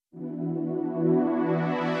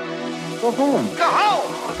Go home. Go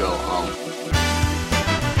home. Go home.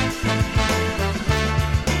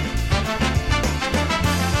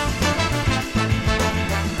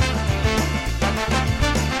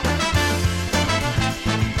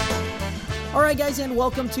 All right, guys, and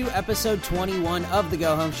welcome to episode 21 of The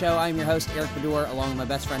Go Home Show. I'm your host, Eric Baudour, along with my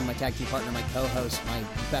best friend, my tag team partner, my co-host, my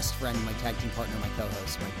best friend, my tag team partner, my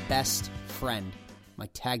co-host, my best friend, my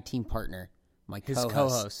tag team partner, my co-host. His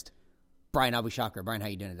co-host. Bryan, Abou, Chacra. Bryan, how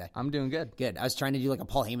you doing today? I'm doing good. Good. I was trying to do like a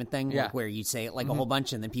Paul Heyman thing, Yeah. like where you say it like a whole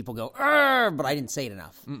bunch and then people go, "Arr!" But I didn't say it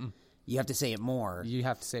enough. You have to say it more. You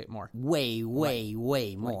have to say it more. Way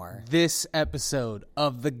more. This episode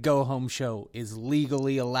of the Go Home Show is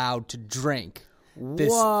legally allowed to drink. This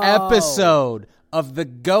Whoa. episode of the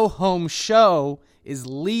Go Home Show is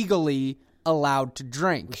legally allowed to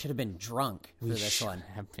drink. We should have been drunk for this one.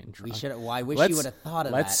 Have been drunk. We should. Well, I wish you would have thought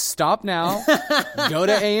of Let's that. stop now. Go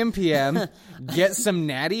to AM/PM. Get some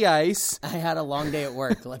natty ice. I had a long day at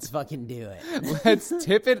work. Let's fucking do it. Let's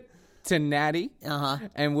tip it to Natty. Uh-huh.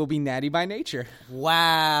 And we'll be Natty by nature.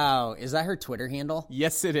 Wow. Is that her Twitter handle?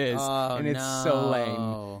 Yes, it is. Oh, and it's so no.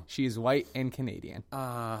 lame. She is white and Canadian.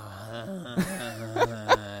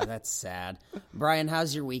 That's sad. Bryan,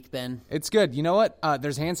 how's your week been? It's good. You know what?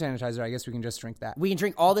 There's hand sanitizer. I guess we can just drink that. We can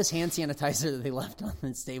drink all this hand sanitizer that they left on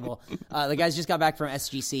this table. The guys just got back from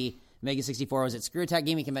SGC. Mega 64 was at Screw Attack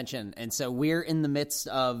Gaming Convention. And so we're in the midst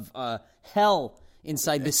of hell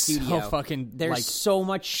inside this studio. So fucking, There's like, so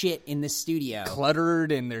much shit in this studio.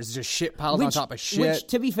 cluttered, and there's just shit piled on top of shit. Which,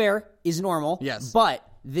 to be fair, is normal. Yes. But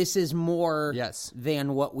this is more Yes.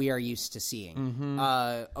 than what we are used to seeing.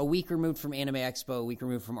 A week removed from Anime Expo, a week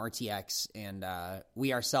removed from RTX, and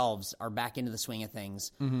we ourselves are back into the swing of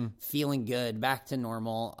things, feeling good, back to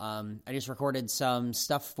normal. I just recorded some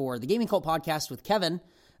stuff for the Gaming Cult podcast with Kevin.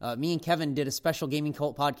 Me and Kevin did a special Gaming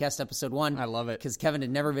Cult podcast, episode 1. I love it. Because Kevin had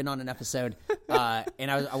never been on an episode. And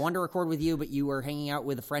I wanted to record with you, but you were hanging out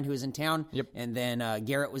with a friend who was in town. Yep. And then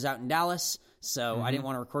Garrett was out in Dallas. So I didn't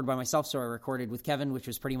want to record by myself, so I recorded with Kevin, which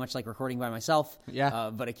was pretty much like recording by myself. Yeah.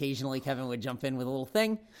 But occasionally Kevin would jump in with a little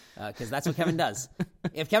thing, because that's what Kevin does.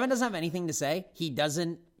 If Kevin doesn't have anything to say, he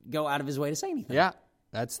doesn't go out of his way to say anything. Yeah.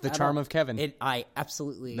 That's the charm of Kevin. I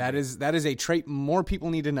absolutely that is a trait more people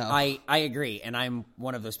need to know. I agree, and I'm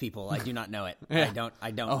one of those people. I do not know it. Yeah.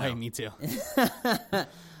 I don't Oh, know. hey, me too.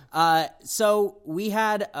 So we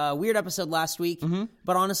had a weird episode last week,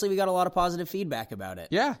 but honestly, we got a lot of positive feedback about it.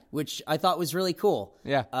 Yeah. Which I thought was really cool.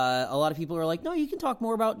 Yeah. A lot of people are like, no, you can talk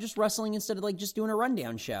more about just wrestling instead of like just doing a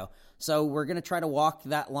rundown show. So we're going to try to walk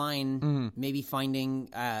that line, maybe finding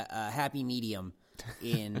a happy medium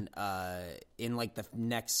in like the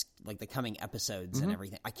next, like the coming episodes and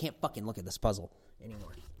everything. I can't fucking look at this puzzle anymore.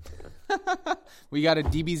 We got a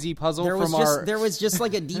DBZ puzzle There was just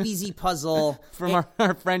like a DBZ puzzle from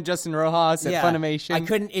our friend Justin Rojas at Funimation. I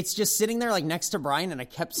couldn't. It's just sitting there like next to Bryan, and I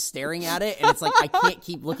kept staring at it, and it's like I can't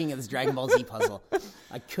keep looking at this Dragon Ball Z puzzle.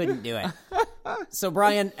 I couldn't do it. So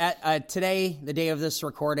Bryan, at today, the day of this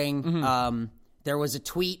recording, there was a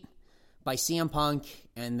tweet by CM Punk,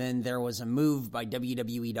 and then there was a move by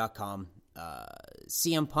WWE.com.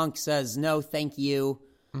 CM Punk says, "No, thank you.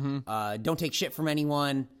 Don't take shit from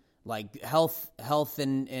anyone. Like health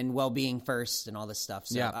and well-being first, and all this stuff."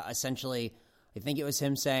 So essentially, I think it was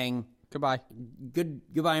him saying, Goodbye.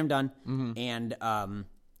 Goodbye, I'm done.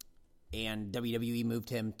 And WWE moved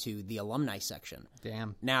him to the alumni section.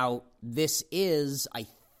 Damn. Now, this is, I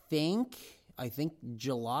think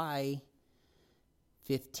July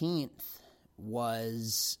 15th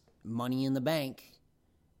was Money in the Bank,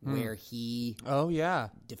 where he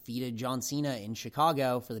defeated John Cena in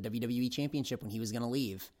Chicago for the WWE Championship when he was going to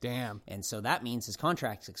leave. Damn. And so that means his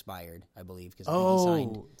contract's expired, I believe.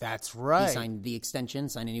 Because that's right. He signed the extension,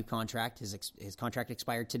 signed a new contract. His contract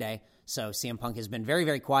expired today. So CM Punk has been very,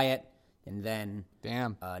 very quiet. And then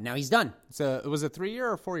now he's done. So it was a 3-year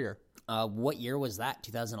or 4-year? What year was that?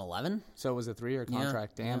 2011? So it was a 3-year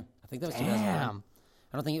contract. Yeah, Damn. yeah. I think that was 2011.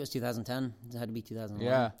 I don't think it was 2010. It had to be 2011.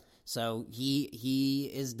 Yeah. So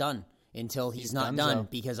he is done until he's not done, done,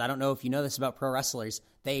 because I don't know if you know this about pro wrestlers.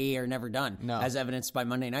 They are never done. No. As evidenced by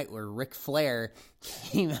Monday Night, where Ric Flair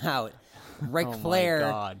came out. Ric My Flair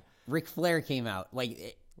came out.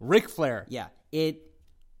 Ric Flair. Yeah.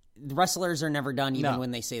 Wrestlers are never done, even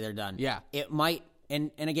when they say they're done. Yeah. It might,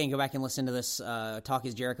 and again, go back and listen to this Talk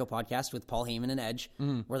is Jericho podcast with Paul Heyman and Edge,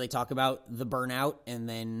 where they talk about the burnout and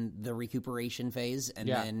then the recuperation phase, and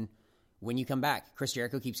then when you come back, Chris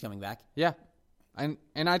Jericho keeps coming back. Yeah. And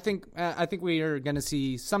I think we are going to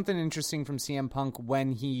see something interesting from CM Punk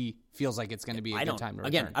when he feels like it's going to be a good time to return.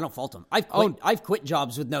 Again, I don't fault him. I've quit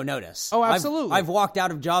jobs with no notice. Oh, absolutely. I've walked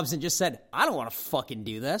out of jobs and just said, I don't want to fucking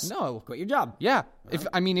do this. No. Quit your job. Yeah. If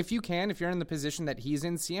you're in the position that he's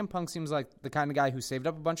in, CM Punk seems like the kind of guy who saved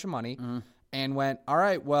up a bunch of money and went, all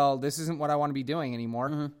right, well, this isn't what I want to be doing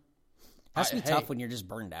anymore. Has to be tough when you're just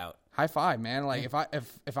burned out. High five, man. Like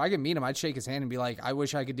if I could meet him, I'd shake his hand and be like, I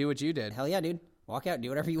wish I could do what you did. Hell yeah, dude. Walk out, do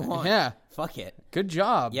whatever you want. Yeah. Fuck it. Good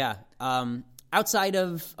job. Yeah. Outside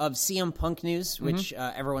of CM Punk news, which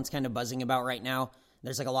everyone's kind of buzzing about right now,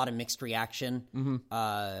 there's like a lot of mixed reaction.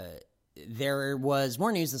 There was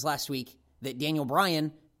more news this last week that Daniel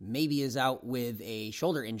Bryan maybe is out with a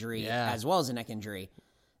shoulder injury as well as a neck injury.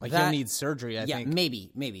 Like he'll need surgery, I think. Yeah,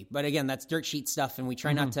 maybe. But again, that's dirt sheet stuff, and we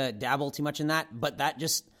try not to dabble too much in that. But that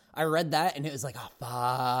just, I read that, and it was like, oh,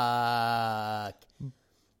 fuck.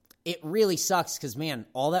 It really sucks because, man,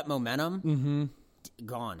 all that momentum,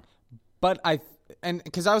 gone. But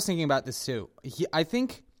because I was thinking about this too. I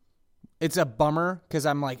think it's a bummer because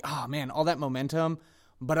I'm like, oh, man, all that momentum.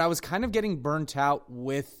 But I was kind of getting burnt out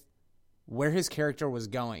with where his character was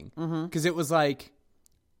going. Because it was like,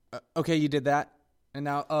 okay, you did that. And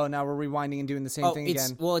now we're rewinding and doing the same thing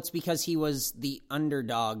again. Well, it's because he was the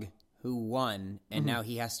underdog who won, and now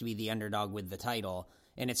he has to be the underdog with the title.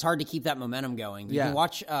 And it's hard to keep that momentum going. You can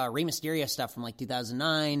watch Rey Mysterio stuff from like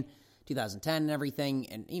 2009, 2010 and everything,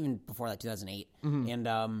 and even before that, 2008.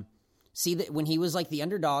 And see that when he was like the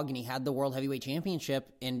underdog and he had the World Heavyweight Championship,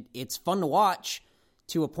 and it's fun to watch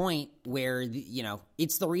to a point where,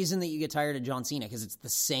 it's the reason that you get tired of John Cena because it's the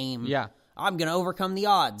same. Yeah. I'm going to overcome the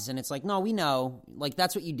odds. And it's like, no, we know. Like,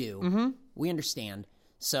 that's what you do. We understand.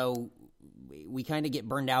 So we kind of get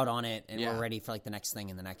burned out on it, and we're ready for, like, the next thing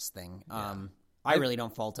and the next thing. I really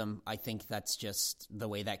don't fault him. I think that's just the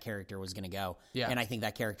way that character was going to go. Yeah. And I think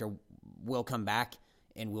that character will come back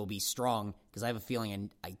and will be strong because I have a feeling,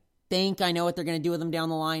 and I think I know what they're going to do with him down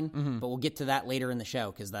the line, but we'll get to that later in the show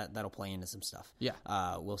because that'll play into some stuff. Yeah.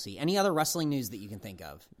 We'll see. Any other wrestling news that you can think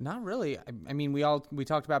of? Not really. I mean, we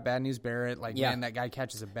talked about Bad News Barrett. Like, man, that guy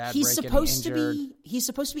catches a bad break He's supposed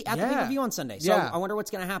to be at the pay-per-view on Sunday. So I wonder what's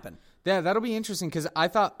going to happen. Yeah, that'll be interesting because I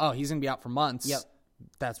thought, he's going to be out for months. Yep.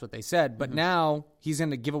 That's what they said. But now he's going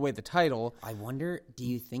to give away the title. I wonder, do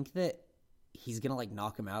you think that he's going to, like,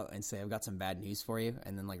 knock him out and say, I've got some bad news for you,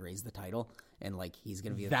 and then, like, raise the title? And, like, he's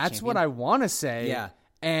going to be the That's champion? what I want to say. Yeah.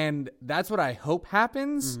 And that's what I hope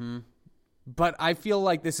happens. But I feel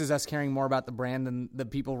like this is us caring more about the brand than the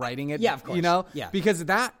people writing it. Yeah, of course. Yeah. Because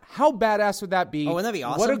how badass would that be? Oh, wouldn't that be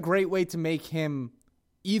awesome? What a great way to make him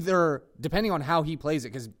either, depending on how he plays it,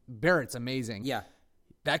 because Barrett's amazing. Yeah.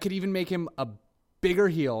 That could even make him a bigger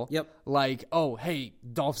heel. Yep. Like, oh, hey,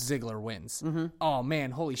 Dolph Ziggler wins. Oh,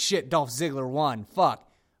 man, holy shit, Dolph Ziggler won. Fuck.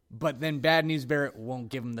 But then Bad News Barrett won't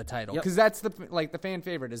give him the title. Because that's the fan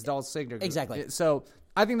favorite is Dolph Ziggler. Exactly. So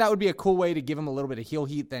I think that would be a cool way to give him a little bit of heel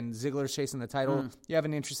heat than Ziggler's chasing the title. You have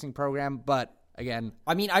an interesting program, but again.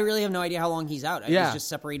 I mean, I really have no idea how long he's out. It was just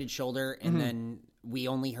separated shoulder, and then we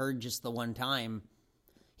only heard just the one time.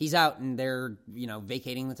 He's out, and they're,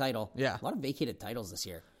 vacating the title. Yeah. A lot of vacated titles this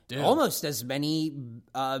year. Dude. Almost as many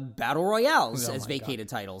battle royales as vacated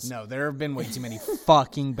titles. No, there have been way too many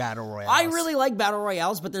fucking battle royales. I really like battle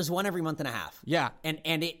royales, but there's one every month and a half. Yeah. And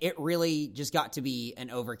it really just got to be an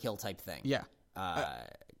overkill type thing. Yeah.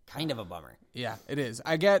 Kind of a bummer. Yeah, it is.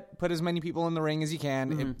 I get put as many people in the ring as you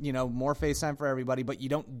can. More face time for everybody, but you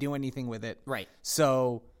don't do anything with it. Right.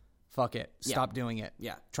 So, fuck it. Stop doing it.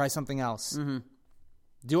 Yeah. Try something else.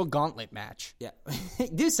 Do a gauntlet match. Yeah.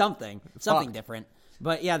 Do something. Something different.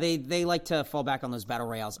 But yeah, they like to fall back on those battle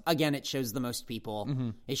royales. Again, it shows the most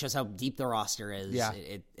people. It shows how deep the roster is. Yeah.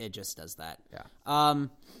 It just does that. Yeah.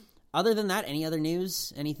 Other than that, any other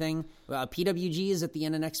news? Anything? PWG is at the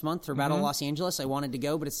end of next month for Battle of Los Angeles. I wanted to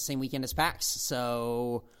go, but it's the same weekend as PAX.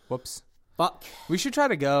 So, whoops. Fuck. We should try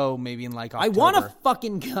to go maybe in like October. I want to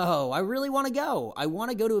fucking go. I really want to go. I want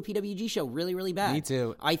to go to a PWG show really, really bad. Me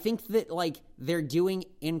too. I think that they're doing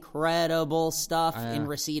incredible stuff in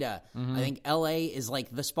Reseda. I think LA is like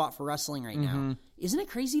the spot for wrestling right now. Isn't it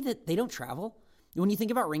crazy that they don't travel? When you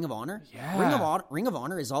think about Ring of Honor, Ring of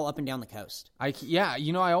Honor is all up and down the coast. I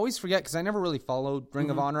always forget because I never really followed Ring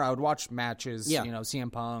of Honor. I would watch matches,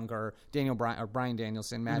 CM Punk or Bryan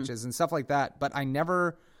Danielson matches and stuff like that, but I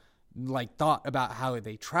never thought about how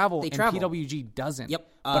they travel. And PWG doesn't. Yep.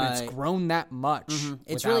 But it's grown that much.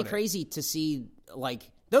 It's really crazy to see,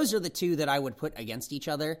 those are the two that I would put against each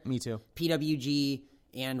other. Me too. PWG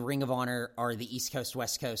and Ring of Honor are the East Coast,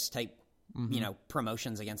 West Coast type,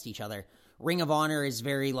 promotions against each other. Ring of Honor is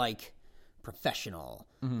very professional.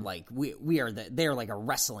 Like they're like a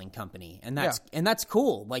wrestling company, and that's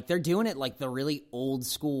cool. Like they're doing it like the really old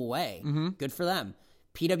school way. Good for them.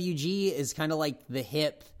 PWG is kind of like the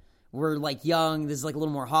hip. We're like young. This is like a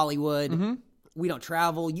little more Hollywood. We don't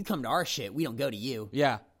travel. You come to our shit. We don't go to you.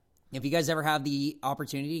 Yeah. If you guys ever have the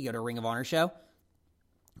opportunity to go to a Ring of Honor show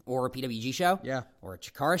or a PWG show, or a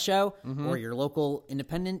Chacra show, or your local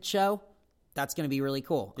independent show, that's going to be really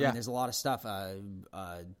cool. I mean, there's a lot of stuff.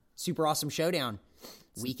 Super Awesome Showdown.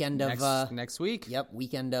 Weekend of next week. Yep,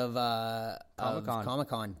 weekend of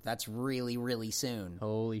Comic-Con. That's really, really soon.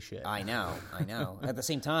 Holy shit. I know. At the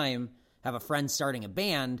same time, have a friend starting a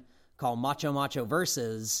band called Macho Macho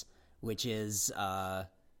Versus, which is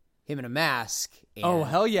him in a mask. And, oh,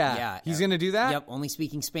 hell yeah. He's going to do that? Yep, only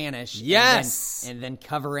speaking Spanish. Yes! And then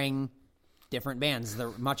covering different bands. The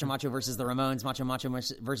Macho Macho versus the Ramones, Macho Macho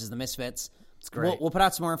versus the Misfits. It's great. We'll put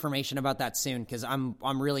out some more information about that soon because I'm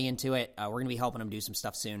really into it. We're going to be helping him do some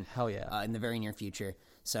stuff soon. Hell yeah. In the very near future.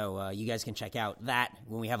 So you guys can check out that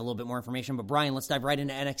when we have a little bit more information. But Bryan, let's dive right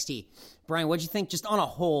into NXT. Bryan, what'd you think just on a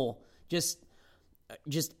whole, just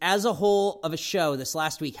as a whole of a show this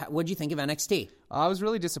last week? What'd you think of NXT? I was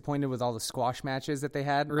really disappointed with all the squash matches that they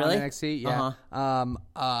had on NXT. Yeah.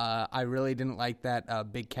 I really didn't like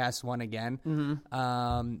that Big Cass one again.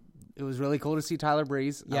 It was really cool to see Tyler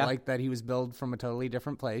Breeze. I like that he was billed from a totally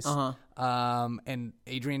different place. And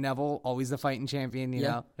Adrian Neville, always the fighting champion, you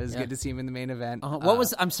know. It was good to see him in the main event.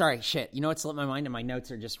 I'm sorry, shit. You know what slipped my mind, and my notes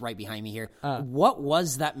are just right behind me here. What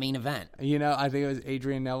was that main event? You know, I think it was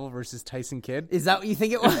Adrian Neville versus Tyson Kidd. Is that what you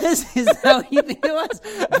think it was? Is that what you think it was?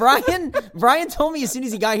 Bryan told me as soon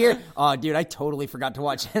as he got here, oh, dude, I totally forgot to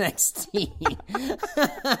watch NXT.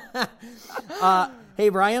 Hey,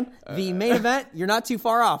 Bryan, the main event, you're not too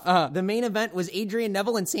far off. The main event was Adrian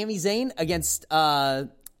Neville and Sami Zayn against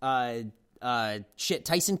Tyson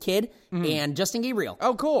Kidd and Justin Gabriel.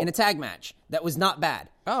 Oh, cool. In a tag match. That was not bad.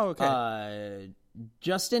 Oh, okay.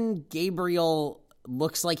 Justin Gabriel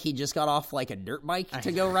looks like he just got off like a dirt bike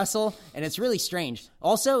to go wrestle, and it's really strange.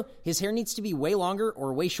 Also, his hair needs to be way longer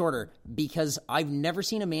or way shorter because I've never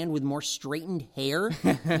seen a man with more straightened hair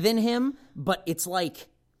than him, but it's like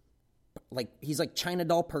he's like China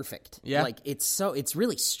doll perfect. Yeah. Like it's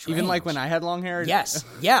really strange. Even like when I had long hair? Yes.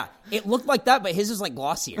 Yeah. It looked like that, but his is like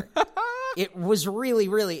glossier. It was really,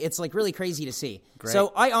 really, it's like really crazy to see. Great.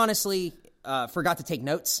 So I honestly forgot to take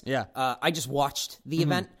notes. Yeah. I just watched the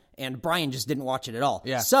event, and Bryan just didn't watch it at all.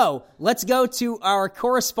 Yeah. So let's go to our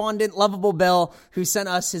correspondent, Loveable Bill, who sent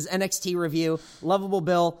us his NXT review. Loveable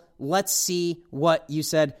Bill, let's see what you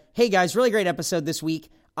said. Hey guys, really great episode this week.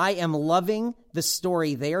 I am loving the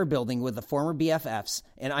story they are building with the former BFFs,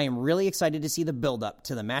 and I am really excited to see the build-up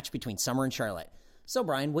to the match between Summer and Charlotte. So,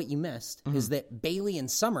 Bryan, what you missed is that Bayley and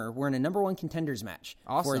Summer were in a number one contenders match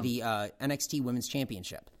for the NXT Women's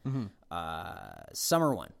Championship.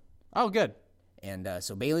 Summer won. Oh, good. And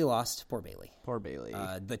so Bayley lost. Poor Bayley. Poor Bayley.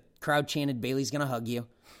 The crowd chanted, "Bayley's going to hug you."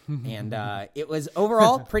 And it was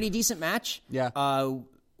overall pretty decent match. Yeah.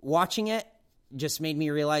 Watching it just made me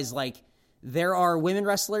realize, like, there are women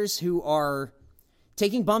wrestlers who are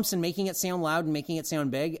taking bumps and making it sound loud and making it sound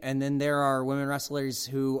big, and then there are women wrestlers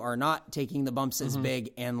who are not taking the bumps as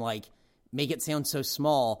big and like make it sound so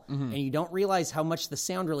small, and you don't realize how much the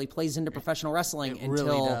sound really plays into professional wrestling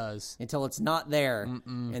until it's not there,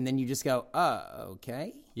 and then you just go, "Oh,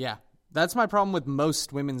 okay." Yeah. That's my problem with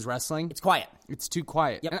most women's wrestling. It's quiet. It's too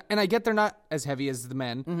quiet. Yep. And I get they're not as heavy as the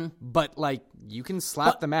men, but like you can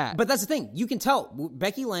slap the mat. But that's the thing. You can tell.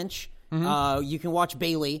 Becky Lynch, you can watch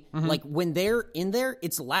Bayley. Like when they're in there,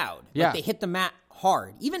 it's loud. Yeah. Like they hit the mat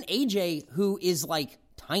hard. Even AJ, who is like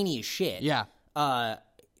tiny as shit. Yeah.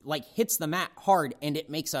 Like hits the mat hard and it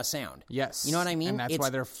makes a sound. Yes. You know what I mean? And that's why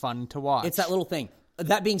they're fun to watch. It's that little thing.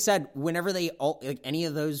 That being said, whenever any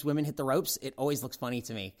of those women hit the ropes, it always looks funny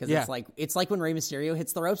to me because it's like when Rey Mysterio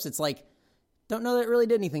hits the ropes. It's like, don't know that it really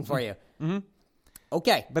did anything for you.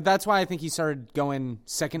 Okay, but that's why I think he started going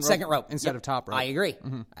second rope instead of top rope. I agree.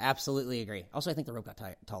 I absolutely agree. Also, I think the rope got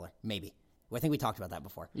taller. Maybe. Well, I think we talked about that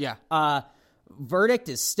before. Yeah. Verdict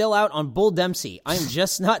is still out on Bull Dempsey. I'm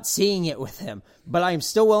just not seeing it with him, but I am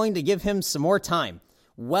still willing to give him some more time.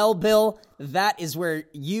 Well, Bill, that is where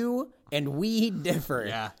you and we differ.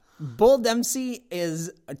 Yeah. Bull Dempsey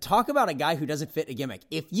is, talk about a guy who doesn't fit a gimmick.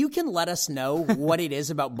 If you can let us know what it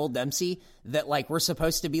is about Bull Dempsey that, like, we're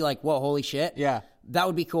supposed to be like, whoa, holy shit. Yeah. That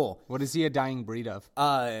would be cool. What is he a dying breed of?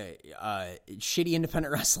 Shitty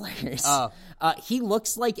independent wrestlers. Oh. He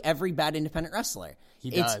looks like every bad independent wrestler. He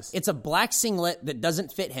does. It's a black singlet that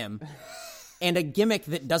doesn't fit him and a gimmick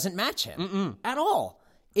that doesn't match him at all.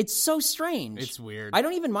 It's so strange. It's weird. I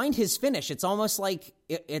don't even mind his finish. It's almost like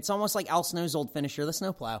Al Snow's old finisher, the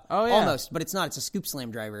snowplow. Oh, yeah. Almost, but it's not. It's a scoop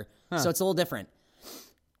slam driver. So it's a little different.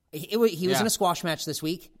 He was in a squash match this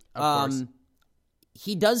week. Of course.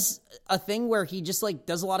 He does a thing where he just like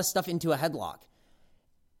does a lot of stuff into a headlock.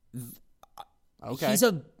 Okay.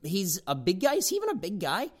 He's a big guy. Is he even a big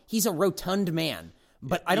guy? He's a rotund man.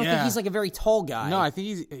 But I don't think he's like a very tall guy. No, I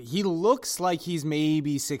think he looks like he's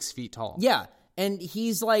maybe 6 feet tall. Yeah. And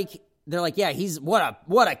he's like, they're like, yeah, he's what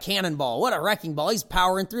a cannonball, what a wrecking ball. He's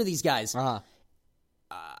powering through these guys.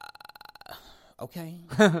 Okay.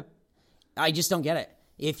 I just don't get it.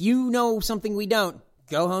 If you know something we don't,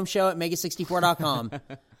 go home show at mega64.com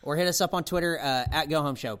or hit us up on Twitter at go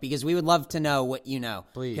home show, because we would love to know what you know.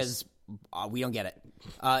 Please. Because we don't get it.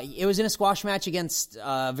 It was in a squash match against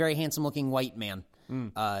a very handsome looking white man.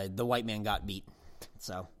 The white man got beat.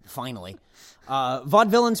 So, finally.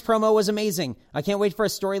 Vaudevillain's promo was amazing. I can't wait for a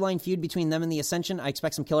storyline feud between them and the Ascension. I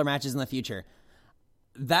expect some killer matches in the future.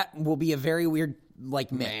 That will be a very weird,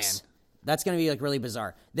 like, mix. Man. That's going to be, like, really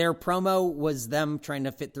bizarre. Their promo was them trying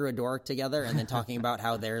to fit through a door together and then talking about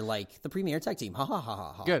how they're, like, the premier tag team. Ha, ha, ha,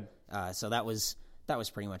 ha, ha. Good. So that was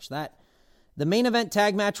pretty much that. The main event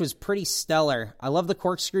tag match was pretty stellar. I love the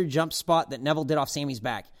corkscrew jump spot that Neville did off Sammy's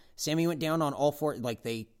back. Sammy went down on all four, like,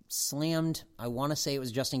 they slammed, I want to say it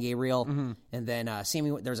was Justin Gabriel, and then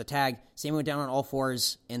there was a tag, Sammy went down on all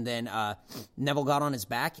fours, and then Neville got on his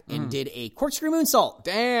back and did a corkscrew moonsault.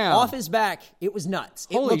 Damn. Off his back. It was nuts.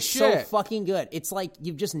 Holy it looked shit. so fucking good. It's like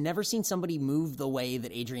you've just never seen somebody move the way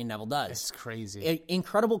that Adrian Neville does. It's crazy.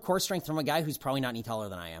 Incredible core strength from a guy who's probably not any taller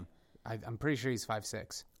than I am. I'm pretty sure he's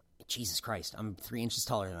 5'6". Jesus Christ, I'm 3 inches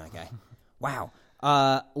taller than that guy. Wow.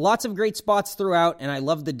 Lots of great spots throughout, and I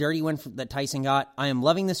love the dirty win that Tyson got. I am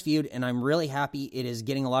loving this feud, and I'm really happy it is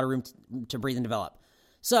getting a lot of room to breathe and develop.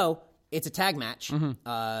 So, it's a tag match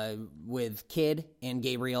with Kid and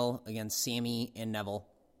Gabriel against Sammy and Neville.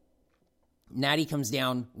 Natty comes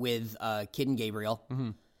down with Kid and Gabriel,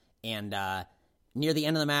 and near the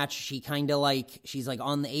end of the match, she's like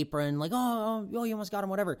on the apron, like, oh, you almost got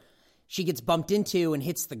him, whatever. She gets bumped into and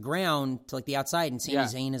hits the ground to like the outside, and Sami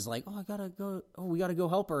Zayn is like, we gotta go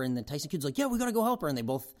help her. And then Tyson Kidd's like, yeah, we gotta go help her. And they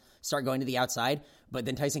both start going to the outside, but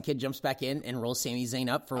then Tyson Kidd jumps back in and rolls Sami Zayn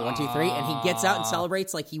up for 1, 2, 3, and he gets out and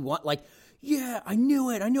celebrates like yeah, I knew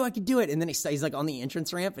it. I knew I could do it. And then he's like on the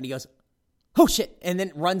entrance ramp and he goes, oh shit. And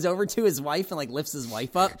then runs over to his wife and like lifts his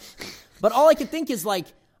wife up. But all I could think is like,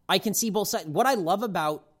 I can see both sides. What I love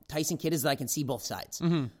about Tyson Kidd is that I can see both sides,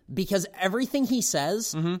 because everything he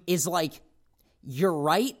says is like, you're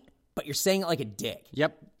right, but you're saying it like a dick.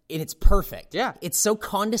 Yep. And it's perfect. Yeah. It's so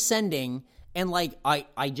condescending. And like,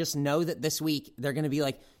 I just know that this week they're going to be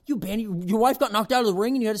like, your wife got knocked out of the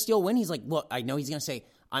ring and you had to steal a win. He's like, look, I know he's going to say,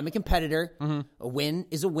 I'm a competitor. A win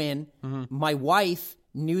is a win. My wife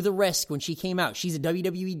knew the risk when she came out. She's a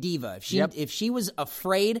WWE diva. If she was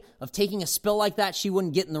afraid of taking a spill like that, she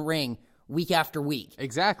wouldn't get in the ring week after week.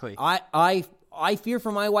 Exactly. I fear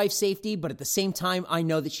for my wife's safety, but at the same time, I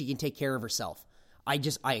know that she can take care of herself. I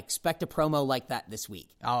expect a promo like that this week.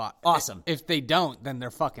 Oh, awesome. If they don't, then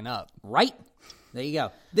they're fucking up. Right? There you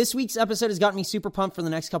go. This week's episode has gotten me super pumped for the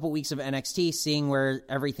next couple weeks of NXT, seeing where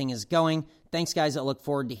everything is going. Thanks, guys. I look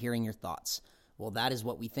forward to hearing your thoughts. Well, that is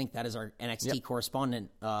what we think. That is our NXT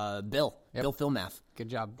correspondent, Bill. Yep. Bill Filmath. Good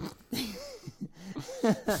job.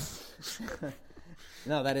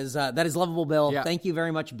 No, that is Loveable Bill. Yeah. Thank you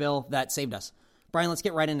very much, Bill. That saved us. Bryan, let's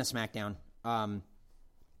get right into SmackDown.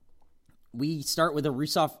 We start with a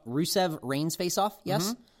Rusev Reigns face-off,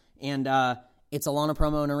 yes? And it's a Lana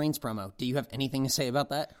promo and a Reigns promo. Do you have anything to say about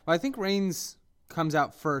that? Well, I think Reigns comes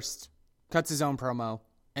out first, cuts his own promo,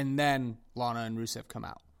 and then Lana and Rusev come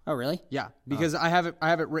out. Oh, really? Yeah, because I have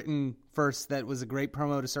it written first that was a great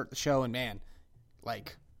promo to start the show, and man,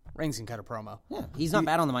 like, Reigns can cut a promo. Yeah, he's not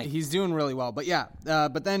bad on the mic. He's doing really well. But yeah,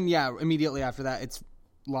 immediately after that, it's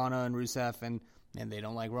Lana and Rusev, and they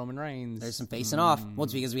don't like Roman Reigns. There's some facing off. Well,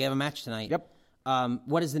 it's because we have a match tonight. Yep.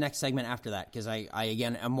 What is the next segment after that? Because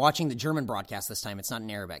I'm watching the German broadcast this time. It's not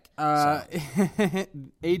in Arabic.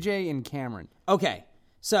 AJ and Cameron. Okay,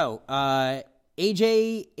 so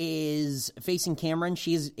AJ is facing Cameron.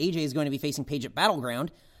 AJ is going to be facing Paige at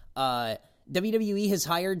Battleground. WWE has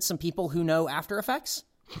hired some people who know After Effects.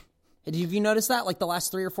 Have you noticed that? Like the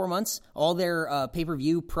last 3 or 4 months, all their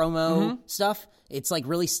pay-per-view promo stuff, it's like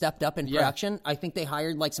really stepped up in production. I think they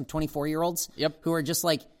hired like some 24-year-olds who are just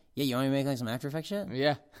like, yeah, you want me to make like some After Effects shit?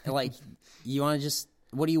 Yeah. Like, you want to just,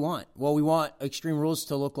 what do you want? Well, we want Extreme Rules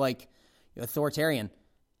to look like authoritarian.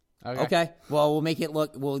 Okay. Well, we'll make it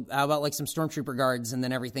look, how about like some Stormtrooper guards and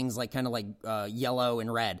then everything's like kind of like yellow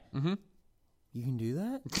and red. You can do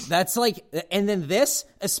that? That's like, and then this,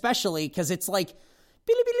 especially, because it's like,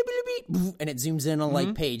 and it zooms in on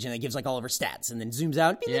like Paige, and it gives like all of her stats, and then zooms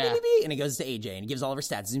out, and it goes to AJ, and it gives all of her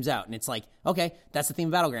stats, zooms out, and it's like, okay, that's the theme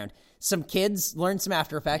of Battleground. Some kids learned some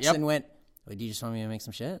After Effects and went, wait, do you just want me to make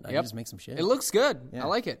some shit? I can just make some shit. It looks good. Yeah. I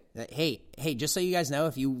like it. Hey, just so you guys know,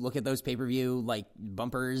 if you look at those pay-per-view like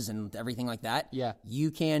bumpers and everything like that,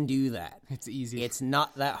 you can do that. It's easy. It's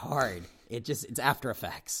not that hard. It's After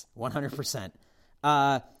Effects, 100%.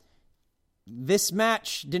 This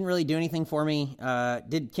match didn't really do anything for me.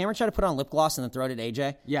 Did Cameron try to put on lip gloss and then throw it at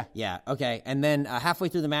AJ? Yeah. Yeah, okay. And then halfway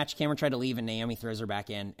through the match, Cameron tried to leave and Naomi throws her back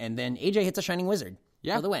in. And then AJ hits a Shining Wizard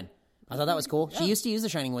for the win. I thought that was cool. Yeah. She used to use the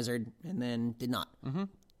Shining Wizard and then did not. Mm-hmm.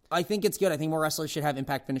 I think it's good. I think more wrestlers should have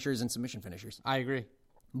impact finishers and submission finishers. I agree.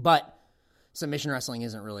 But submission wrestling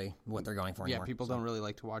isn't really what they're going for anymore. Yeah, people don't really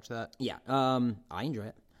like to watch that. Yeah. I enjoy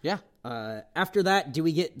it. Yeah. After that, do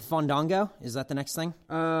we get Fandango? Is that the next thing?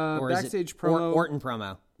 Or backstage promo. Orton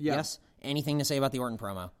promo. Yeah. Yes? Anything to say about the Orton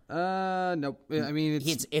promo? Nope. I mean,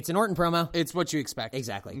 it's an Orton promo. It's what you expect.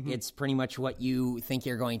 Exactly. Mm-hmm. It's pretty much what you think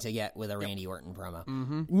you're going to get with a Randy Orton promo.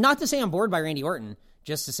 Mm-hmm. Not to say I'm bored by Randy Orton,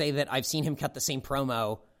 just to say that I've seen him cut the same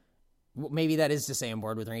promo. Maybe that is to say I'm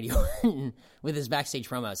bored with Randy Orton with his backstage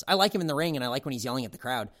promos. I like him in the ring, and I like when he's yelling at the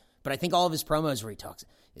crowd. But I think all of his promos where he talks,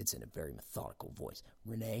 it's in a very methodical voice.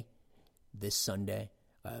 Renee, this Sunday,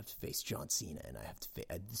 I have to face John Cena, and I have to face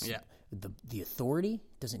the Authority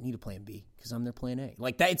doesn't need a plan B because I'm their plan A.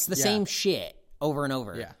 Like that, it's the same shit over and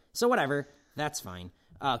over. Yeah. So whatever, that's fine.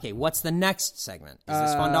 Okay, what's the next segment? Is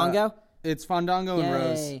this Fandango? It's Fandango and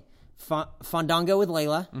Rose. Fandango with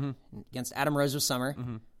Layla against Adam Rose with Summer.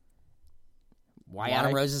 Mm-hmm. Why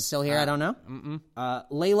Adam Rose is still here, I don't know.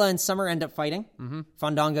 Layla and Summer end up fighting. Mm-hmm.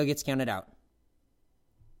 Fandango gets counted out.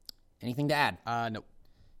 Anything to add? Nope.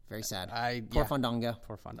 Very sad. Poor Fandango.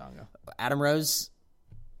 Poor Fandango. Adam Rose.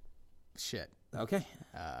 Shit. Okay.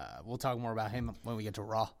 We'll talk more about him when we get to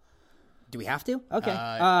Raw. Do we have to? Okay.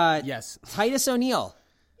 Yes. Titus O'Neil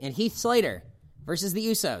and Heath Slater versus the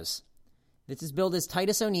Usos. This is billed as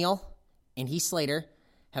Titus O'Neil and Heath Slater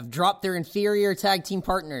have dropped their inferior tag team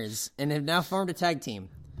partners and have now formed a tag team.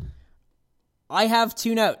 I have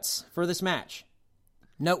 2 notes for this match.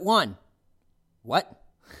 Note 1. What?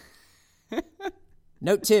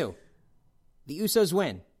 Note 2. The Usos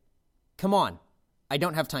win. Come on. I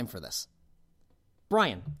don't have time for this.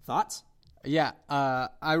 Bryan, thoughts? Yeah.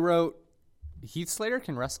 I wrote, Heath Slater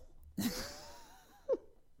can wrestle.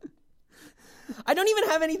 I don't even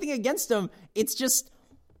have anything against him. It's just,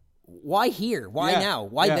 why here? Why now?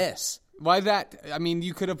 Why this? Why that? I mean,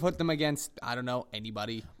 you could have put them against, I don't know,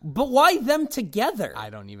 anybody. But why them together? I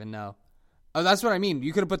don't even know. Oh, that's what I mean.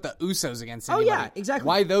 You could have put the Usos against anybody. Oh, yeah, exactly.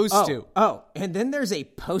 Why those two? Oh, and then there's a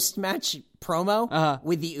post-match promo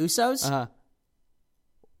with the Usos?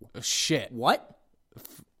 Shit. What?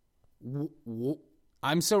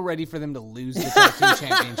 I'm so ready for them to lose the tag team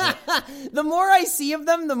championship. The more I see of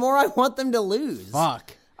them, the more I want them to lose.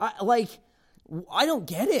 Fuck. I don't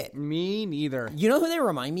get it. Me neither. You know who they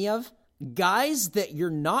remind me of? Guys that you're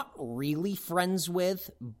not really friends with,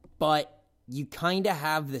 but you kind of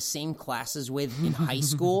have the same classes with in high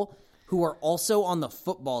school who are also on the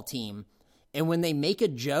football team. And when they make a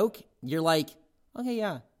joke, you're like, okay,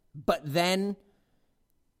 yeah. But then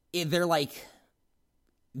they're like,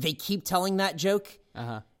 they keep telling that joke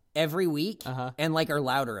every week and like are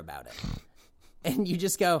louder about it. And you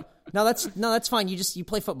just go, no, that's fine. You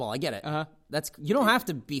play football. I get it. You don't have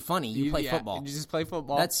to be funny. You play football. You just play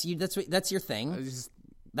football. That's your thing.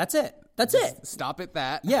 That's it. That's it. Stop at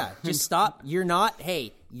that. Yeah, just stop. You're not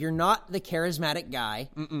the charismatic guy.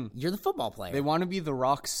 Mm-mm. You're the football player. They want to be The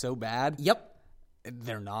Rock so bad. Yep.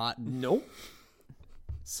 They're not. Nope.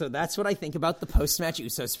 So that's what I think about the post-match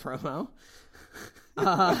Usos promo.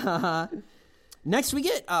 Next we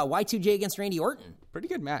get Y2J against Randy Orton. Pretty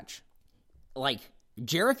good match. Like,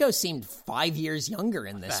 Jericho seemed 5 years younger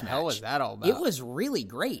in this match. What the hell was that all about? It was really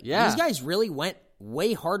great. Yeah. These guys really went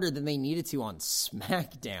way harder than they needed to on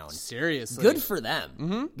SmackDown. Seriously. Good for them.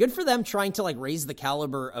 Mm-hmm. Good for them trying to, like, raise the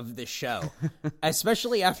caliber of this show.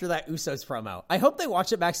 Especially after that Usos promo. I hope they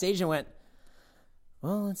watched it backstage and went,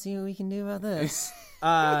 well, let's see what we can do about this.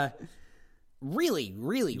 Really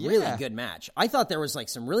good match. I thought there was like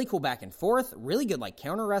some really cool back and forth, really good like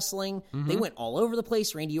counter wrestling. Mm-hmm. They went all over the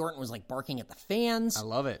place. Randy Orton was like barking at the fans. I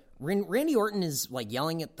love it. Randy Orton is like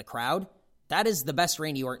yelling at the crowd. That is the best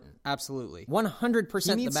Randy Orton. Absolutely. 100% the best.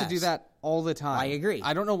 He needs to do that all the time. I agree.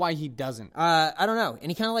 I don't know why he doesn't. I don't know.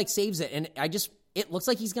 And he kind of like saves it. And it looks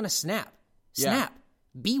like he's going to snap. Snap.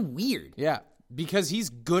 Yeah. Be weird. Yeah. Because he's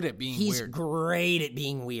good at being He's weird. great at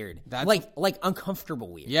being weird. That's- like uncomfortable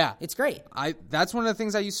weird. Yeah. It's great. That's one of the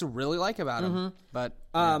things I used to really like about him. But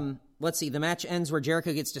Let's see. The match ends where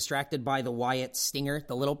Jericho gets distracted by the Wyatt stinger,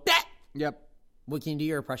 the little bat. yep. What can you do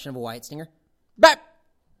your impression of a Wyatt stinger? Bap!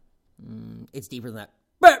 It's deeper than that.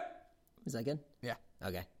 Bap! Is that good? Yeah.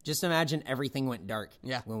 Okay. Just imagine everything went dark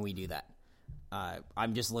when we do that.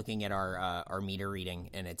 I'm just looking at our meter reading,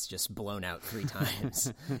 and it's just blown out 3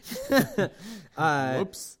 times.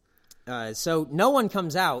 Whoops. So no one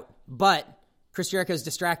comes out, but Chris Jericho's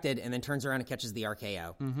distracted and then turns around and catches the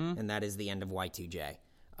RKO, and that is the end of Y2J.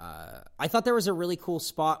 I thought there was a really cool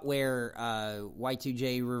spot where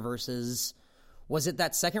Y2J reverses, was it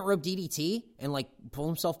that second rope DDT, and like pull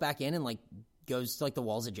himself back in and like goes to like the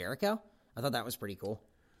walls of Jericho? I thought that was pretty cool.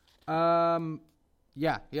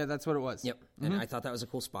 Yeah, that's what it was. Yep, and I thought that was a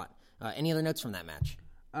cool spot. Any other notes from that match?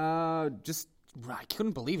 Just I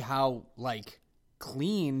couldn't believe how like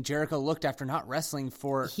clean Jericho looked after not wrestling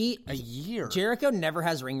for a year. Jericho never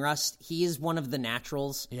has ring rust. He is one of the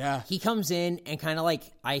naturals. Yeah. He comes in and kind of like,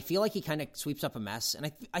 I feel like he kind of sweeps up a mess.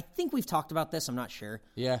 And I think we've talked about this. I'm not sure.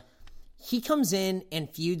 Yeah. He comes in and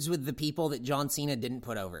feuds with the people that John Cena didn't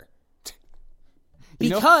put over. You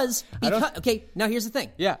know, Because okay, now here's the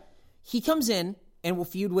thing. Yeah. He comes in and will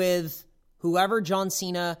feud with whoever John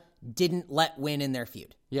Cena didn't let win in their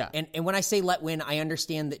feud. Yeah. And when I say let win, I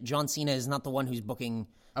understand that John Cena is not the one who's booking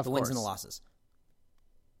the wins and the losses.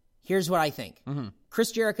 Here's what I think.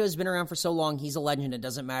 Chris Jericho's been around for so long, he's a legend. It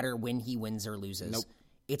doesn't matter when he wins or loses. Nope.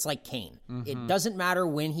 It's like Kane. It doesn't matter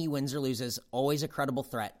when he wins or loses. Always a credible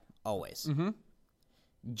threat. Always.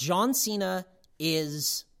 John Cena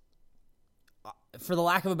is, for the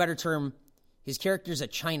lack of a better term, his character's a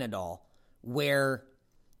China doll where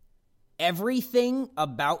everything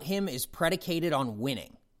about him is predicated on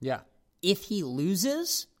winning. Yeah. If he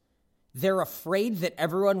loses, they're afraid that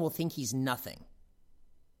everyone will think he's nothing.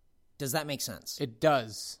 Does that make sense? It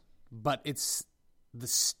does, but it's the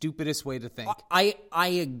stupidest way to think. I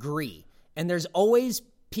agree. And there's always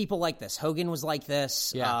people like this. Hogan was like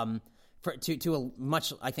this. Yeah. To a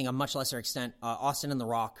much lesser extent. Austin and The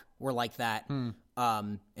Rock were like that. And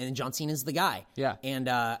then John Cena's the guy. Yeah. And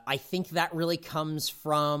I think that really comes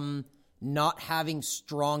from not having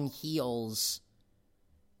strong heels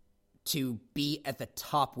to be at the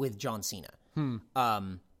top with John Cena.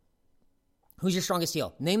 Who's your strongest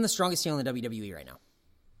heel? Name the strongest heel in the WWE right now.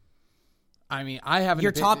 I mean, I haven't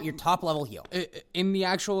Your top level heel. In the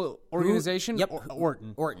actual organization? Yep.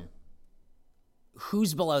 Orton.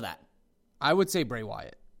 Who's below that? I would say Bray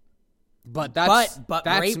Wyatt. But that's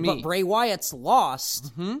me. But Bray Wyatt's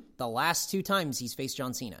lost the last 2 times he's faced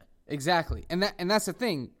John Cena. Exactly. And that's the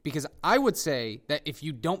thing, because I would say that if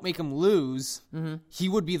you don't make him lose, he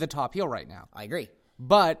would be the top heel right now. I agree.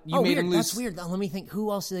 But you made him lose. That's weird. Let me think.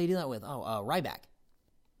 Who else did they do that with? Ryback.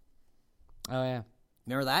 Oh, yeah.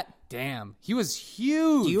 Remember that? Damn. He was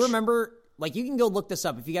huge. Do you remember? Like, you can go look this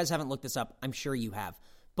up. If you guys haven't looked this up, I'm sure you have.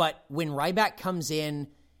 But when Ryback comes in,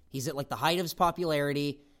 he's at like the height of his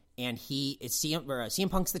popularity, and CM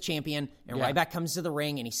Punk's the champion, and Ryback comes to the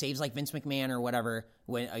ring and he saves like Vince McMahon or whatever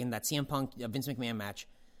in that CM Punk Vince McMahon match.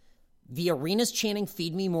 The arena's chanting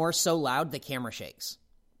 "Feed me more" so loud the camera shakes.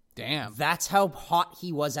 Damn. That's how hot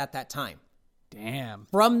he was at that time. Damn.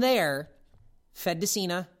 From there, fed to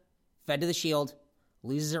Cena, fed to the Shield,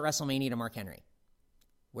 loses at WrestleMania to Mark Henry.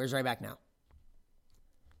 Where's Ryback now?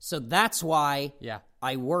 So that's why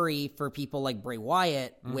I worry for people like Bray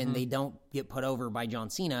Wyatt when they don't get put over by John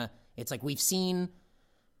Cena. It's like we've seen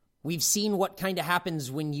what kind of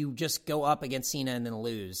happens when you just go up against Cena and then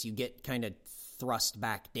lose. You get kind of thrust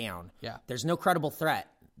back down. Yeah. There's no credible threat.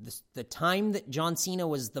 The time that John Cena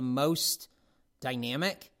was the most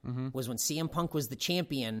dynamic was when CM Punk was the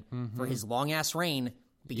champion for his long-ass reign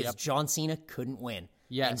because John Cena couldn't win.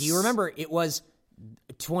 Yes. And do you remember it was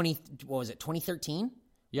 2013?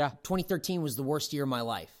 Yeah. 2013 was the worst year of my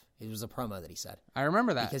life. It was a promo that he said. I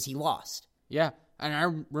remember that. Because he lost. Yeah. And I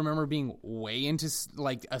remember being way into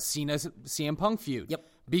like a Cena CM Punk feud. Yep.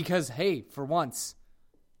 Because, hey, for once,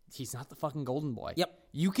 he's not the fucking golden boy. Yep.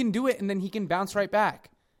 You can do it and then he can bounce right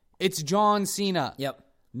back. It's John Cena. Yep.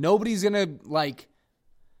 Nobody's going to like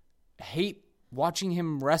hate watching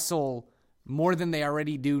him wrestle more than they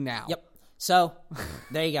already do now. Yep. So,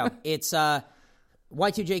 there you go. It's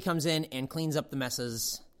Y2J comes in and cleans up the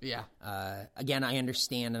messes. Yeah. Again, I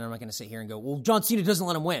understand, and I'm not going to sit here and go, well, John Cena doesn't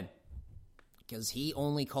let him win. Because he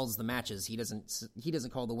only calls the matches. He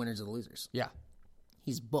doesn't call the winners or the losers. Yeah.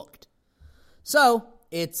 He's booked. So,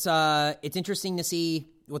 it's interesting to see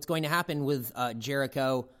what's going to happen with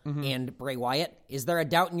Jericho and Bray Wyatt. Is there a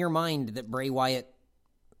doubt in your mind that Bray Wyatt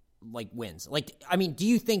like wins. Like, I mean, do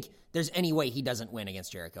you think there's any way he doesn't win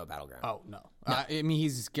against Jericho at Battleground? Oh no. I mean,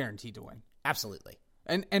 he's guaranteed to win. Absolutely.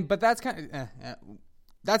 But that's kind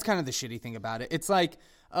of the shitty thing about it. It's like,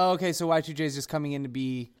 oh, okay, so Y2J is just coming in to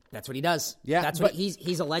be. That's what he does. Yeah, that's what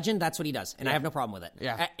he's a legend. That's what he does, and I have no problem with it.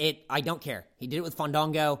 Yeah, I don't care. He did it with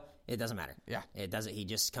Fandango. It doesn't matter. Yeah, it doesn't. He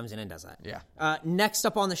just comes in and does that. Yeah. Next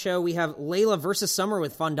up on the show, we have Layla versus Summer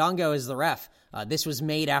with Fandango as the ref. This was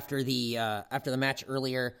made after the match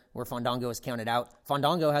earlier where Fandango was counted out.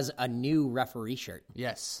 Fandango has a new referee shirt.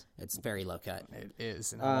 Yes, it's very low cut. It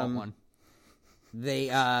is, and I want one.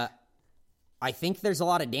 I think there's a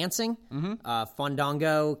lot of dancing. Mm-hmm.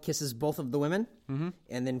 Fandango kisses both of the women,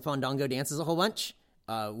 and then Fandango dances a whole bunch,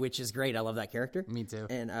 which is great. I love that character. Me too.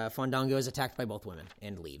 And Fandango is attacked by both women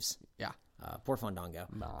and leaves. Yeah. Poor Fandango.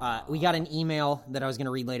 We got an email that I was going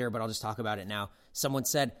to read later, but I'll just talk about it now. Someone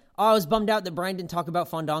said, I was bummed out that Bryan didn't talk about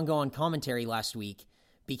Fandango on commentary last week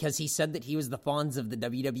because he said that he was the Fonz of the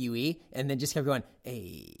WWE and then just kept going,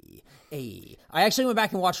 hey. I actually went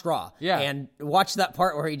back and watched Raw and watched that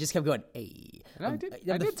part where he just kept going, hey. I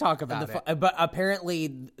did talk about it. But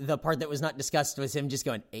apparently the part that was not discussed was him just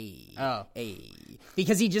going, hey. Oh. Hey.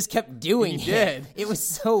 Because he just kept doing it. Did. It was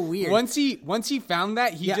so weird. Once he found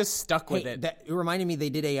that, he just stuck with it. It reminded me they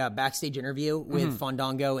did a backstage interview with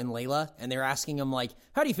Fandango and Layla, and they were asking him, like,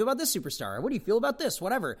 how do you feel about this superstar? What do you feel about this?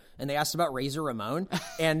 Whatever. And they asked about Razor Ramon,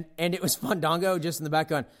 and it was Fandango just in the back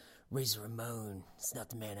going, Razor Ramon, it's not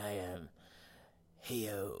the man I am.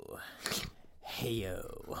 Heyo.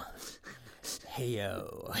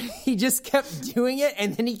 He just kept doing it,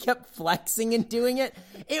 and then he kept flexing and doing it.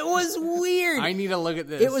 It was weird. I need to look at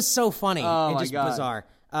this. It was so funny and just bizarre.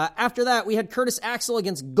 After that, we had Curtis Axel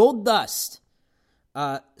against Goldust.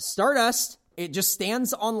 Stardust, it just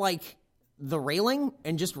stands on, like, the railing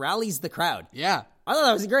and just rallies the crowd. Yeah. I thought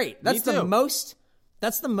that was great. That's Me too.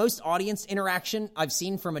 That's the most audience interaction I've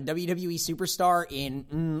seen from a WWE superstar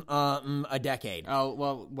in a decade. Oh,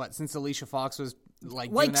 well, what, since Alicia Fox was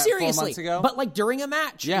doing that seriously, 4 months ago? But like during a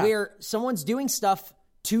match where someone's doing stuff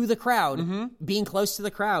to the crowd, being close to the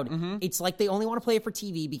crowd, it's like they only want to play it for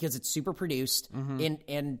TV because it's super produced.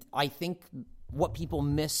 And I think what people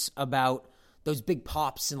miss about those big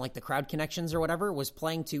pops and like the crowd connections or whatever was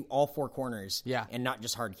playing to all four corners and not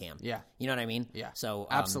just hard cam. Yeah. You know what I mean? Yeah. So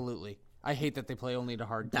absolutely. I hate that they play only to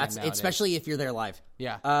hard cam nowadays. Especially if you're there live.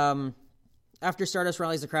 Yeah. After Stardust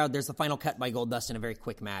rallies the crowd, there's the final cut by Goldust in a very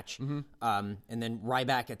quick match. And then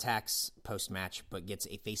Ryback attacks post-match, but gets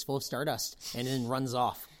a face full of Stardust and then runs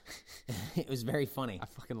off. It was very funny. I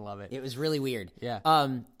fucking love it. It was really weird. Yeah.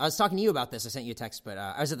 I was talking to you about this. I sent you a text, but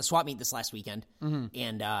I was at the swap meet this last weekend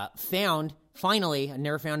and finally, I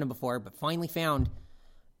never found him before, but finally found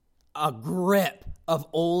a grip of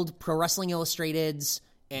old Pro Wrestling Illustrateds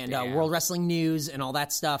and World Wrestling News and all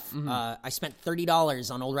that stuff. I spent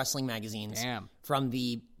 $30 on old wrestling magazines from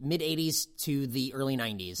the mid-'80s to the early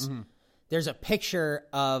 90s. There's a picture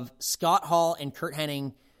of Scott Hall and Kurt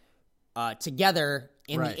Hennig together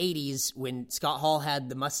in the 80s when Scott Hall had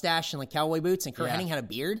the mustache and like cowboy boots and Kurt Hennig had a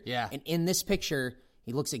beard. Yeah. And in this picture,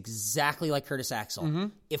 he looks exactly like Curtis Axel.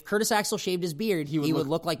 If Curtis Axel shaved his beard, he would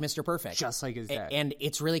look like Mr. Perfect. Just like his dad. And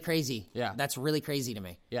it's really crazy. Yeah. That's really crazy to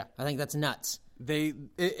me. Yeah. I think that's nuts.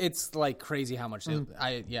 It's like crazy how much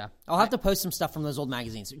I'll have to post some stuff from those old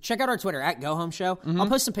magazines. Check out our Twitter at Go Home Show. I'll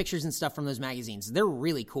post some pictures and stuff from those magazines. They're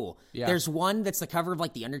really cool. Yeah. There's one that's the cover of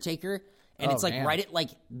like The Undertaker, and it's like right at like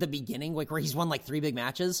the beginning, like where he's won like 3 big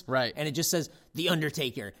matches. Right. And it just says The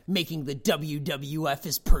Undertaker making the WWF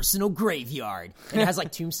his personal graveyard. And it has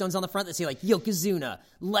like tombstones on the front that say like Yokozuna,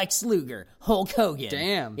 Lex Luger, Hulk Hogan.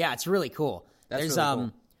 Damn. Yeah, it's really cool. That's really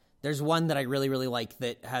cool. There's one that I really, really like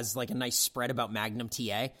that has like a nice spread about Magnum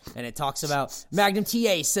TA, and it talks about Magnum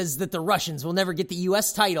TA says that the Russians will never get the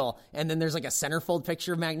U.S. title, and then there's like a centerfold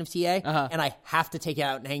picture of Magnum TA, and I have to take it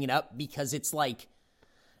out and hang it up because it's like,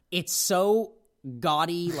 it's so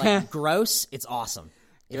gaudy, like gross. It's awesome.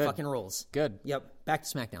 It fucking rules. Good. Yep. Back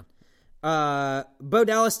to SmackDown. Bo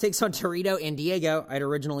Dallas takes on Torito and Diego. I'd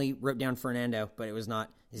originally wrote down Fernando, but it was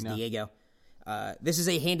not. It's Diego. This is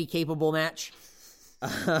a handy-capable match.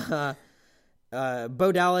 Bo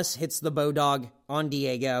Dallas hits the Bo Dog on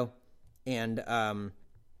Diego and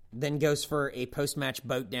then goes for a post-match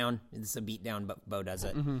boat down. It's a beat down, but Bo does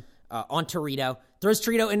it. On Torito. Throws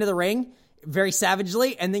Torito into the ring very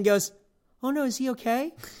savagely and then goes, oh no, is he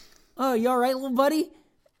okay? Oh, you all right, little buddy?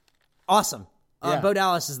 Awesome. Bo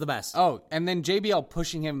Dallas is the best. Oh, and then JBL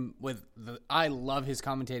pushing him with I love his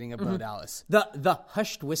commentating of Bo Dallas. The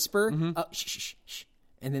hushed whisper, shh, shh, shh.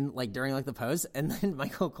 And then, like, during, like, the pose, and then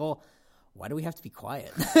Michael Cole, why do we have to be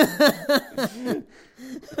quiet?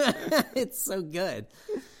 It's so good.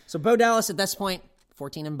 So Bo Dallas at this point,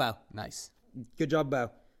 14-0. Nice. Good job,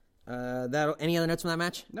 Bo. Any other notes from that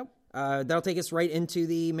match? Nope. That'll take us right into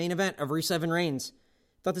the main event of Rusev and Reigns.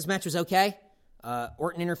 Thought this match was okay.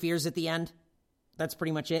 Orton interferes at the end. That's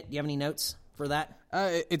pretty much it. Do you have any notes for that?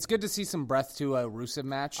 It's good to see some breadth to a Rusev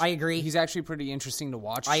match. I agree. He's actually pretty interesting to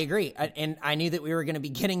watch. I agree. And I knew that we were going to be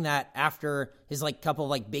getting that after his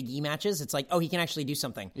couple of Big E matches. It's he can actually do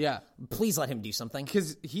something. Yeah. Please let him do something.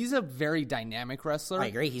 Because he's a very dynamic wrestler. I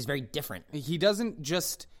agree. He's very different. He doesn't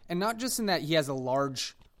just, and not just in that he has a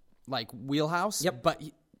large, wheelhouse. Yep. But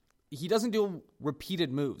he doesn't do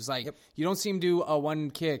repeated moves. You don't see him do a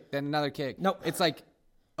one kick, then another kick. Nope. It's a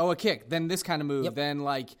kick, then this kind of move, Yep.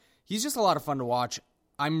 then he's just a lot of fun to watch.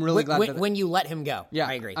 I'm really glad when you let him go. Yeah,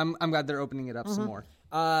 I agree. I'm glad they're opening it up some more.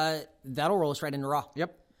 That'll roll us right into Raw.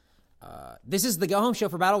 Yep. This is the go-home show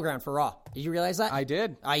for Battleground for Raw. Did you realize that? I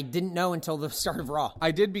did. I didn't know until the start of Raw. I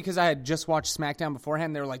did because I had just watched SmackDown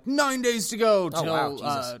beforehand. They were 9 days to go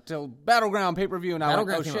till Battleground pay-per-view, and I went,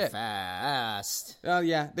 Battleground oh, came shit. up fast.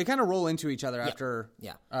 Yeah, they kind of roll into each other after.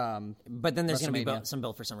 Yeah. But then there's going to be WrestleMania. some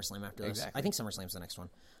build for SummerSlam after this. Exactly. I think SummerSlam's the next one.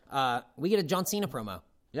 We get a John Cena promo.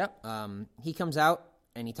 Yep. He comes out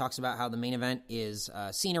and he talks about how the main event is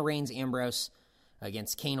Cena, Reigns, Ambrose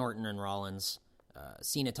against Kane, Orton, and Rollins.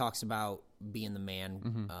 Cena talks about being the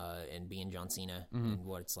man and being John Cena and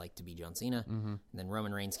what it's like to be John Cena. And then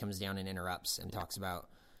Roman Reigns comes down and interrupts and talks about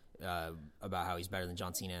how he's better than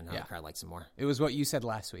John Cena and how the crowd likes him more. It was what you said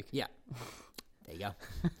last week. Yeah. There you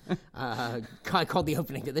go. I called the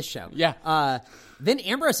opening to this show. Yeah. Then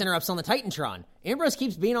Ambrose interrupts on the Titantron. Ambrose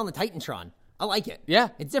keeps being on the Titantron. I like it. Yeah.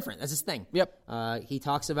 It's different. That's his thing. Yep. He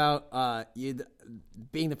talks about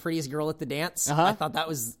being the prettiest girl at the dance. I thought that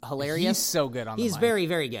was hilarious. He's so good on the He's mic. very,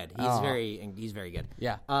 very good. He's very good.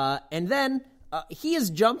 Yeah. And then he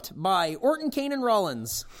is jumped by Orton, Kane, and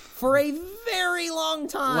Rollins for a very long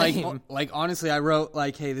time. Honestly, I wrote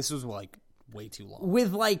hey, this was way too long.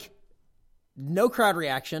 With no crowd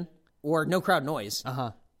reaction or no crowd noise.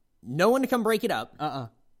 No one to come break it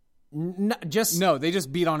up. No, they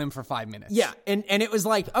just beat on him for 5 minutes. Yeah, and it was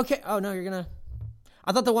okay, oh no, you're gonna...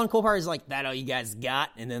 I thought the one cool part is that all you guys got,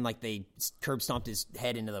 and then they curb stomped his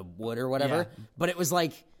head into the wood or whatever. Yeah. But it was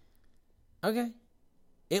okay,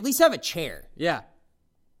 at least have a chair. Yeah.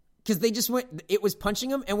 Because they just it was punching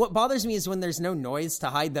him, and what bothers me is when there's no noise to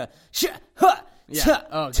hide the Yeah.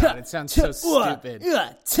 Oh, God, it sounds so stupid.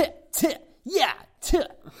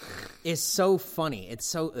 It's so funny. It's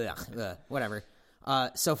so... whatever.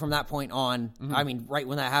 So from that point on, I mean, right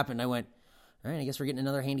when that happened, I went, all right, I guess we're getting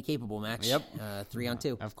another handy-capable match. Yep.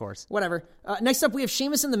 3-on-2. Of course. Whatever. Next up, we have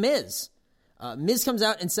Sheamus and The Miz. Miz comes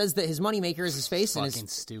out and says that his moneymaker is his face. Fucking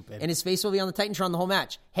stupid. And his face will be on the Titantron the whole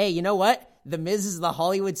match. Hey, you know what? The Miz is the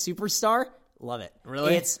Hollywood superstar. Love it.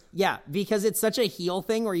 Really? Because it's such a heel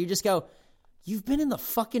thing where you just go, you've been in the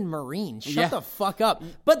fucking Marines. Shut the fuck up.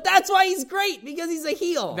 But that's why he's great, because he's a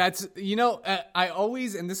heel. That's, I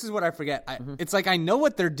always, and this is what I forget. It's I know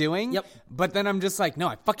what they're doing, but then I'm just no,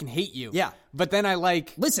 I fucking hate you. Yeah. But then I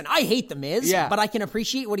Listen, I hate The Miz, but I can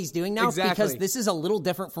appreciate what he's doing now because this is a little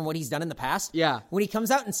different from what he's done in the past. Yeah. When he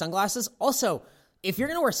comes out in sunglasses, also... If you're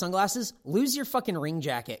going to wear sunglasses, lose your fucking ring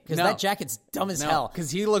jacket, because that jacket's dumb as hell.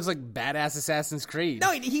 Because he looks like badass Assassin's Creed.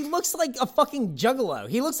 No, he looks like a fucking juggalo.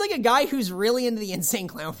 He looks like a guy who's really into the Insane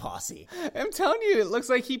Clown Posse. I'm telling you, it looks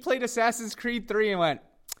like he played Assassin's Creed 3 and went,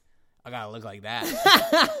 I gotta look like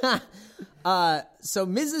that. So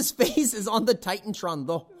Miz's face is on the Titantron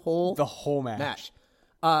the whole match.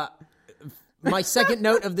 My second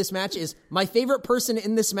note of this match is, my favorite person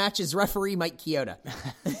in this match is referee Mike Chioda.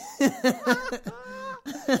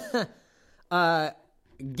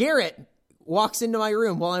 Garrett walks into my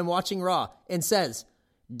room while I'm watching Raw and says,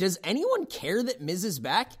 does anyone care that Miz is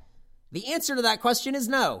back? The answer to that question is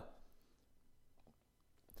no.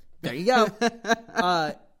 There you go.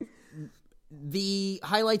 The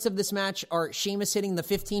highlights of this match are Sheamus hitting the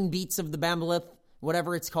 15 beats of the Bambolith,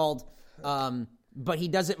 whatever it's called, but he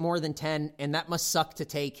does it more than 10, and that must suck to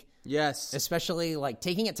take. Yes. Especially,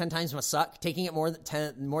 taking it 10 times must suck. Taking it more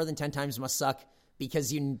than 10 times must suck,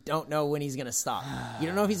 because you don't know when he's going to stop. You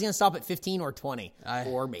don't know if he's going to stop at 15 or 20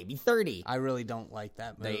 or maybe 30. I really don't like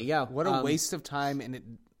that move. There you go. What a waste of time, and it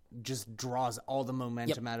just draws all the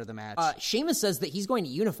momentum out of the match. Sheamus says that he's going to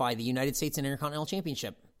unify the United States Intercontinental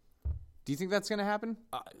Championship. Do you think that's going to happen?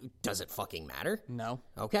 Does it fucking matter? No.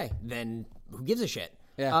 Okay, then who gives a shit?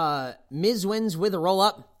 Yeah. Miz wins with a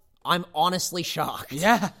roll-up. I'm honestly shocked.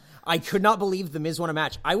 Yeah. I could not believe the Miz won a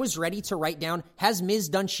match. I was ready to write down, has Miz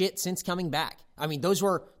done shit since coming back? I mean, those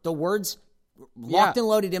were the words locked and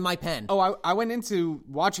loaded in my pen. Oh, I went into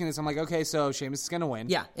watching this. I'm like, okay, so Sheamus is going to win.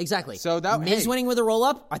 Yeah, exactly. So Miz winning with a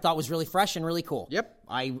roll-up, I thought was really fresh and really cool. Yep.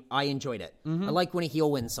 I enjoyed it. I like when a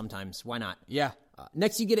heel wins sometimes. Why not? Yeah.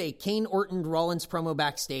 Next, you get a Kane Orton Rollins promo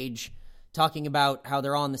backstage talking about how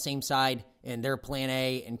they're all on the same side and they're plan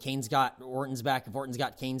A and Kane's got Orton's back if Orton's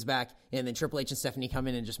got Kane's back, and then Triple H and Stephanie come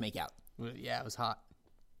in and just make out. Yeah, it was hot.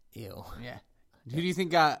 Ew. Yeah. Who do you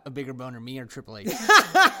think got a bigger boner, me or Triple H? It's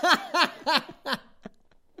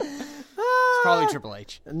probably Triple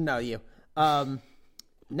H. No, you.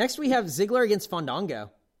 Next, we have Ziggler against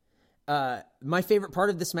Fandango. My favorite part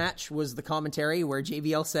of this match was the commentary where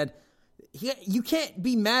JBL said, you can't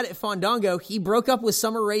be mad at Fandango. He broke up with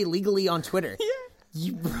Summer Rae legally on Twitter. Yeah.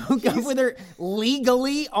 You broke up with her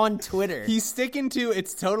legally on Twitter. He's sticking to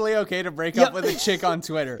it's totally okay to break up with a chick on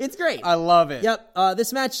Twitter. It's great. I love it. Yep.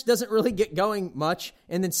 This match doesn't really get going much.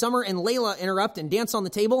 And then Summer and Layla interrupt and dance on the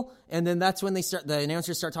table. And then that's when the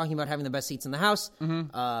announcers start talking about having the best seats in the house.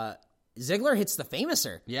 Ziggler hits the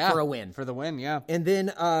Famouser for a win. For the win, yeah. And then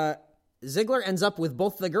Ziggler ends up with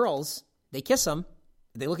both the girls. They kiss him.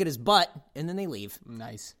 They look at his butt, and then they leave.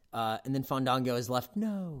 Nice. And then Fandango is left.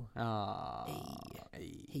 No.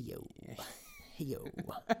 Hey, yo. Hey, yo.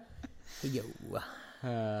 Hey, yo.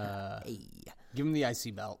 Hey. Give him the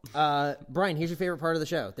IC belt. Brian, here's your favorite part of the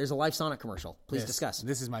show. There's a live Sonic commercial. Please discuss.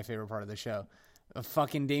 This is my favorite part of the show.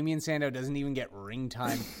 Fucking Damian Sandow doesn't even get ring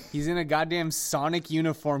time. He's in a goddamn Sonic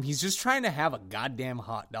uniform. He's just trying to have a goddamn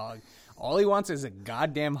hot dog. All he wants is a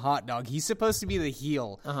goddamn hot dog. He's supposed to be the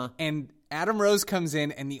heel. And Adam Rose comes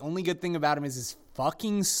in, and the only good thing about him is his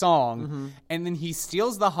fucking song. And then he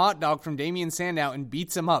steals the hot dog from Damian Sandow and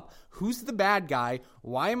beats him up. Who's the bad guy?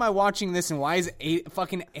 Why am I watching this, and why is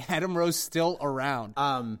fucking Adam Rose still around?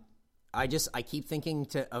 I keep thinking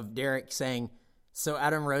of Derek saying, so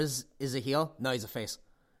Adam Rose is a heel? No, he's a face.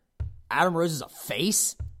 Adam Rose is a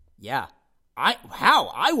face? Yeah. I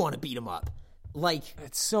want to beat him up. Like,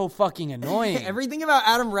 it's so fucking annoying. Everything about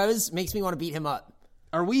Adam Rose makes me want to beat him up.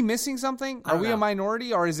 Are we missing something? Are we a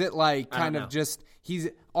minority, or is it like kind of just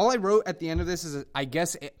all I wrote at the end of this is I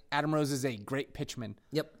guess Adam Rose is a great pitchman.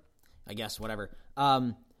 Yep. I guess whatever.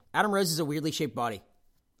 Adam Rose is a weirdly shaped body.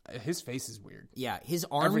 His face is weird. Yeah, his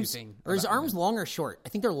arms are his arms long or short? I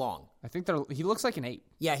think they're long. I think he looks like an 8.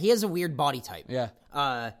 Yeah, he has a weird body type. Yeah.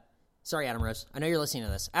 Sorry, Adam Rose. I know you're listening to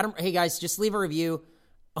this. Adam, hey guys, just leave a review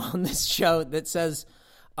on this show that says,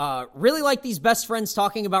 really like these best friends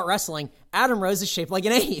talking about wrestling. Adam Rose is shaped like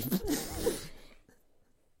an ape.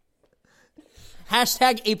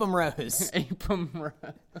 Hashtag Apem Rose. Apem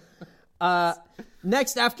Rose.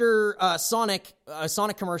 Next, after Sonic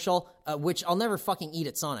commercial, which I'll never fucking eat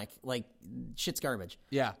at Sonic. Like, shit's garbage.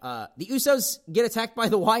 Yeah. The Usos get attacked by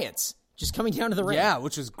the Wyatts, just coming down to the ring. Yeah,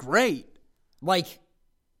 which is great. Like,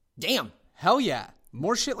 damn. Hell yeah.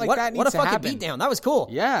 More shit like that needs what a to fucking happen. beatdown. That was cool.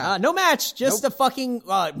 Yeah. No match, just a fucking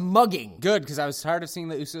mugging. Good, because I was tired of seeing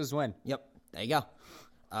the Usos win. Yep. There you go.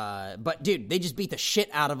 But, dude, they just beat the shit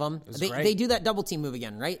out of them. They do that double team move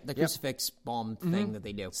again, right? The crucifix bomb thing that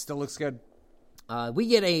they do. Still looks good. We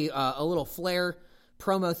get a little Flair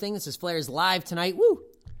promo thing that says Flair is live tonight. Woo!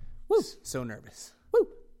 Woo! So nervous. Woo!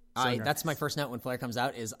 That's my first note when Flair comes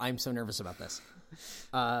out is I'm so nervous about this.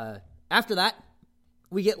 After that,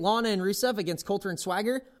 we get Lana and Rusev against Coulter and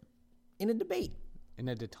Swagger in a debate. In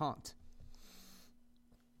a detente.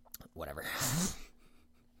 Whatever.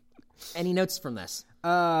 Any notes from this?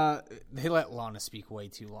 They let Lana speak way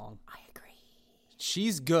too long. I agree.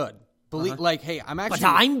 She's good. Like, hey, I'm actually... But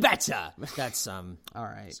I'm better. That's, all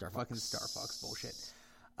right. Fucking Star Fox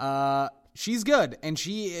bullshit. She's good, and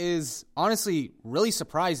she is honestly really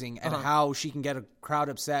surprising at how she can get a crowd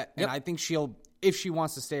upset, and I think she'll, if she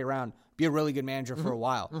wants to stay around, be a really good manager for a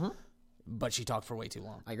while. But she talked for way too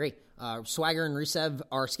long. I agree. Swagger and Rusev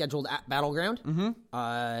are scheduled at Battleground.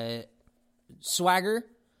 Swagger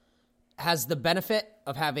has the benefit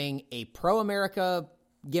of having a pro-America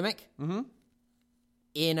gimmick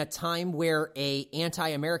in a time where a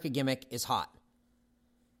anti-America gimmick is hot.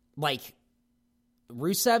 Like,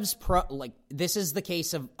 Rusev's this is the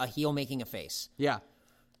case of a heel making a face. Yeah.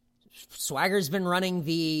 Swagger's been running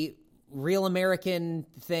the real American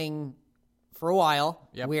thing for a while,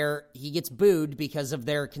 where he gets booed because of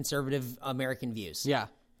their conservative American views. Yeah.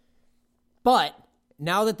 But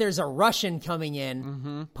now that there's a Russian coming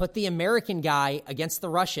in, put the American guy against the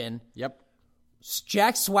Russian. Yep.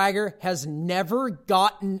 Jack Swagger has never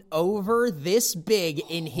gotten over this big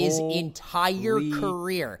in his entire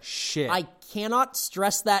career. Shit. I cannot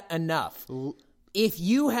stress that enough. If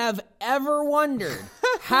you have ever wondered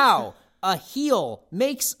how a heel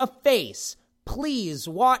makes a face, please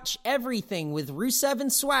watch everything with Rusev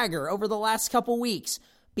and Swagger over the last couple weeks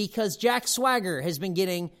because Jack Swagger has been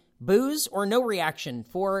getting boos or no reaction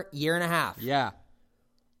for a year and a half. Yeah.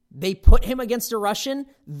 They put him against a Russian.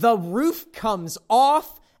 The roof comes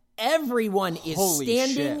off. Everyone is Holy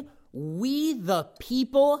standing. shit. We the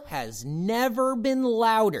people has never been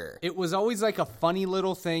louder. It was always like a funny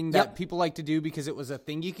little thing that people like to do because it was a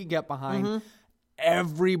thing you could get behind.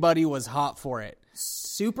 Everybody was hot for it.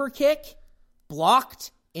 Super kick,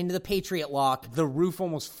 blocked into the Patriot lock. The roof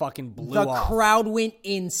almost fucking blew The off. crowd went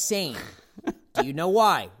insane. Do you know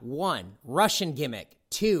why? 1, Russian gimmick.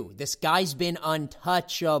 2, this guy's been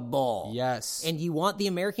untouchable. Yes. And you want the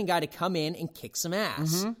American guy to come in and kick some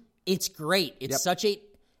ass. It's great. It's such a...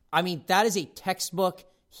 I mean, that is a textbook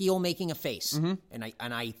heel making a face. And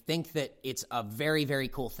I think that it's a very, very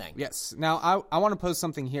cool thing. Yes. Now, I want to pose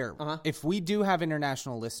something here. If we do have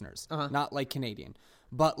international listeners, not like Canadian,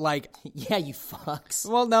 but like... Yeah, you fucks.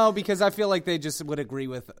 Well, no, because I feel like they just would agree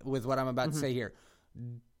with what I'm about to say here.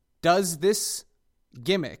 Does this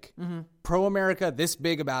gimmick, pro-America, this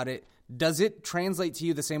big about it, does it translate to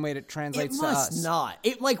you the same way it translates to us? It must not.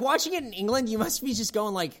 Like, watching it in England, you must be just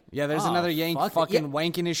going like... Yeah, there's another Yank fucking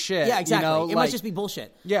wanking his shit. Yeah, exactly. You know, it must just be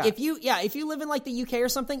bullshit. Yeah. If you live in like the UK or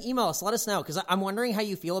something, email us. Let us know because I'm wondering how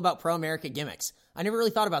you feel about pro-America gimmicks. I never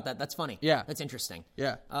really thought about that. That's funny. Yeah. That's interesting.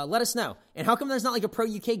 Yeah. Let us know. And how come there's not like a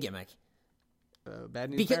pro-UK gimmick? Bad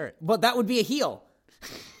news parrot. Well, that would be a heel.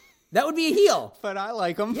 That would be a heel. But I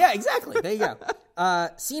like him. Yeah, exactly. There you go.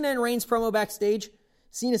 Cena and Reigns promo backstage.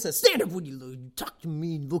 Cena says, stand up when you talk to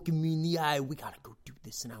me, look at me in the eye. We got to go do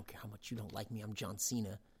this, and I don't care how much you don't like me. I'm John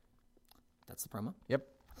Cena. That's the promo. Yep.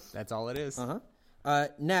 That's all it is.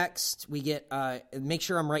 Next, we get, make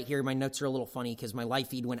sure I'm right here. My notes are a little funny because my live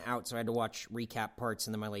feed went out, so I had to watch recap parts,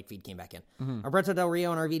 and then my live feed came back in. Alberto Del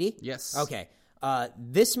Rio and RVD? Yes. Okay.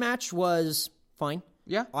 This match was fine.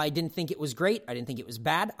 Yeah. I didn't think it was great. I didn't think it was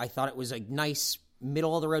bad. I thought it was a nice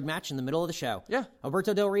middle-of-the-road match in the middle of the show. Yeah.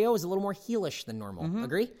 Alberto Del Rio is a little more heelish than normal.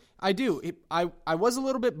 Agree? I do. I was a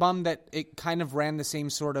little bit bummed that it kind of ran the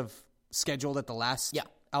same sort of schedule that the last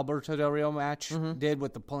Alberto Del Rio match did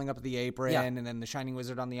with the pulling up of the apron and then the Shining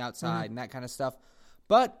Wizard on the outside and that kind of stuff.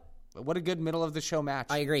 But what a good middle-of-the-show match.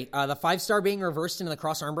 I agree. The 5-star being reversed into the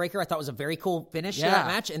cross arm breaker I thought was a very cool finish to that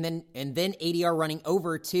match. And then ADR running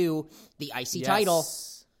over to the IC title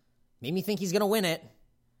made me think he's going to win it.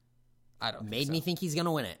 I don't think Made so. me think he's going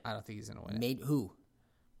to win it. I don't think he's going to win it. Made who?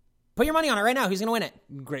 Put your money on it right now. Who's going to win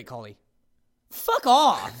it? Great Khali. Fuck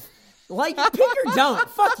off. Like, pick or don't.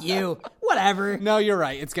 Fuck you. Whatever. No, you're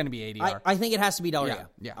right. It's going to be ADR. I think it has to be Del Rio.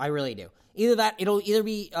 Yeah. I really do. It'll either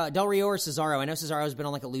be Del Rio or Cesaro. I know Cesaro's been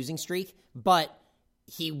on like a losing streak, but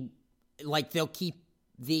they'll keep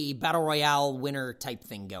the Battle Royale winner type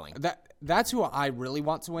thing going. That's who I really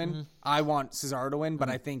want to win. I want Cesaro to win, but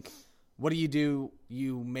I think what do?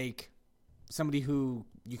 You make somebody who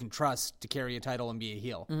you can trust to carry a title and be a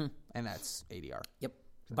heel, and that's ADR. Yep.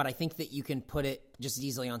 But I think that you can put it just as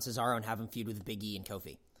easily on Cesaro and have him feud with Big E and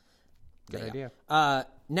Kofi. Good idea.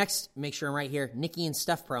 Next, make sure I'm right here. Nikki and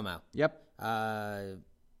Steph promo. Yep.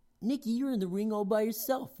 Nikki, you're in the ring all by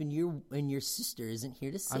yourself, and your sister isn't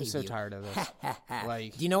here to save you. I'm so tired of this.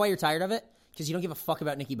 Do you know why you're tired of it? Because you don't give a fuck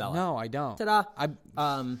about Nikki Bella. No, I don't.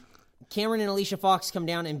 Ta-da. Cameron and Alicia Fox come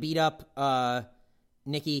down and beat up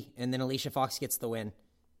Nikki, and then Alicia Fox gets the win.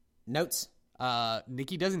 Notes?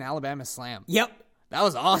 Nikki does an Alabama slam. Yep. That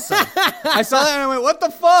was awesome. I saw that and I went, what the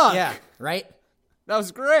fuck? Yeah, right? That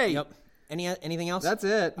was great. Yep. Anything else? That's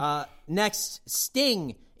it. Next,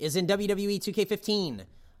 Sting is in WWE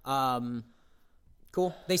 2K15.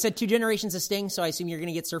 Cool. They said 2 generations of Sting, so I assume you're going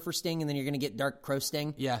to get Surfer Sting and then you're going to get Dark Crow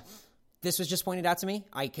Sting. Yeah. This was just pointed out to me.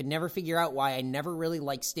 I could never figure out why I never really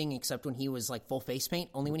liked Sting except when he was like full face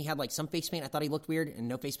paint. Only when he had like some face paint I thought he looked weird and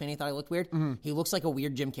no face paint I thought he looked weird. He looks like a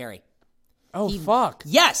weird Jim Carrey. Oh, fuck.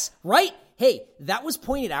 Yes, right? Hey, that was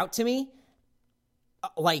pointed out to me.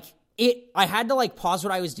 I had to like pause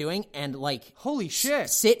what I was doing and like holy shit.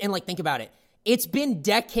 Sit and like think about it. It's been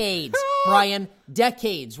decades, Bryan,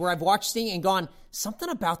 decades where I've watched Sting and gone, something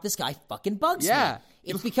about this guy fucking bugs me.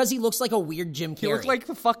 It's because he looks like a weird Jim Carrey. He looks like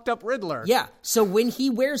the fucked up Riddler. Yeah. So when he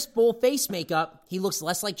wears full face makeup, he looks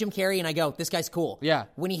less like Jim Carrey, and I go, this guy's cool. Yeah.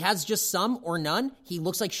 When he has just some or none, he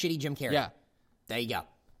looks like shitty Jim Carrey. Yeah. There you go.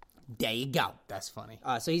 There you go. That's funny.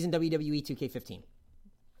 So he's in WWE 2K15. And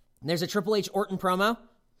there's a Triple H Orton promo.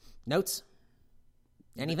 Notes?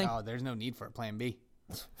 Anything? Oh, there's no need for a plan B.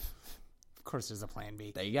 Of course there's a plan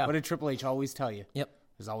B. There you go. What did Triple H always tell you? Yep.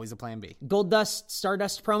 There's always a plan B. Goldust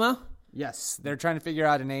Stardust promo. Yes. They're trying to figure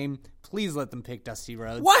out a name. Please let them pick Dusty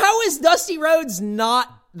Rhodes. How is Dusty Rhodes not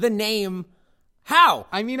the name How?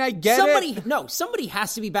 I mean, I get it. No, somebody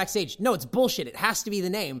has to be backstage. No, it's bullshit. It has to be the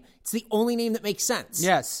name. It's the only name that makes sense.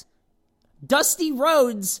 Yes. Dusty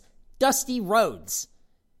Rhodes. Dust E. Rhodes.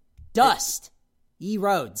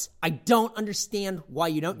 I don't understand why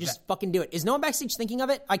you don't just fucking do it. Is no one backstage thinking of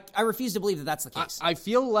it? I refuse to believe that that's the case. I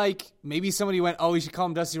feel like maybe somebody went, oh, we should call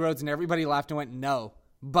him Dusty Rhodes, and everybody laughed and went, no.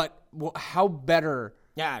 But how better?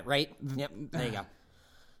 Yeah, right? Yep, there you go.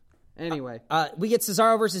 Anyway. We get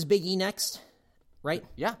Cesaro versus Big E next, right?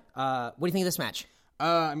 Yeah. What do you think of this match?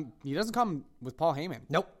 He doesn't come with Paul Heyman.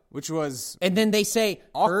 Nope. Which was And then they say,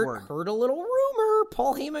 awkward. Heard a little rumor,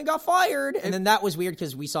 Paul Heyman got fired. And then that was weird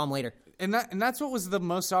because we saw him later. And that's what was the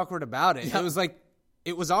most awkward about it. Yep. It was like,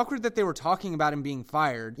 it was awkward that they were talking about him being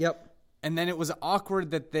fired. Yep. And then it was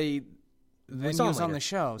awkward that then he was on the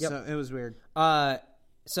show. Yep. So it was weird.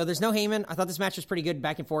 So there's no Heyman. I thought this match was pretty good,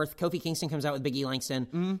 back and forth. Kofi Kingston comes out with Big E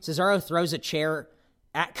Langston. Cesaro throws a chair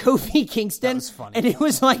at Kofi Kingston. That was funny. And it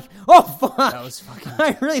was like, oh, fuck. That was fucking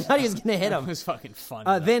I really thought he was going to hit him. That was fucking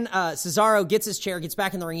funny. Then Cesaro gets his chair, gets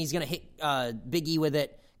back in the ring. He's going to hit Big E with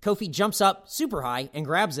it. Kofi jumps up super high and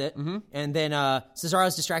grabs it. And then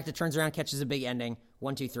Cesaro's distracted, turns around, catches a big ending.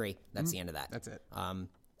 1, 2, 3. That's the end of that. That's it.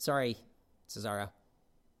 Sorry, Cesaro.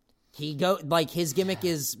 His gimmick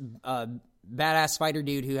is badass fighter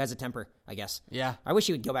dude who has a temper, I guess. Yeah. I wish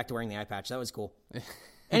he would go back to wearing the eye patch. That was cool.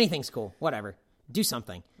 Anything's cool. Whatever. Do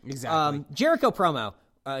something. Exactly. Jericho promo,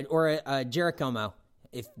 or a Jericho-mo,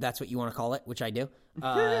 if that's what you want to call it, which I do.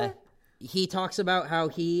 He talks about how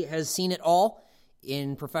he has seen it all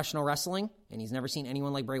in professional wrestling, and he's never seen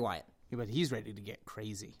anyone like Bray Wyatt. Yeah, but he's ready to get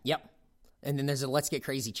crazy. Yep. And then there's a Let's Get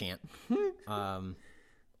Crazy chant.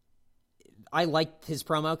 I liked his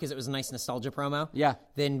promo because it was a nice nostalgia promo. Yeah.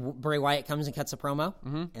 Then Bray Wyatt comes and cuts a promo,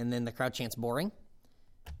 and then the crowd chants boring.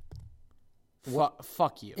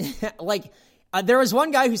 Fuck you. There was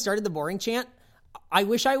one guy who started the boring chant. I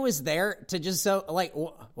wish I was there to just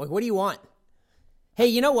what do you want? Hey,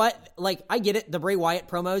 you know what? I get it. The Bray Wyatt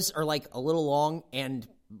promos are a little long, and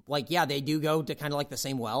they do go to kind of the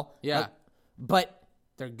same well. Yeah. But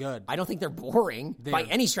they're good. I don't think they're boring by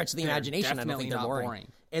any stretch of the imagination. I don't think they're boring.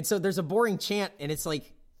 And so there's a boring chant, and it's all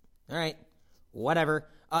right, whatever.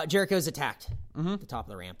 Jericho's attacked at the top of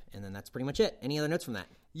the ramp, and then that's pretty much it. Any other notes from that?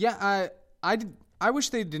 Yeah, I wish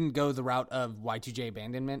they didn't go the route of Y2J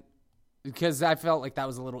abandonment, because I felt like that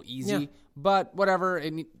was a little easy. Yeah. But whatever,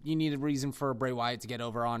 you need a reason for Bray Wyatt to get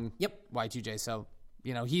over on Yep. Y2J. So,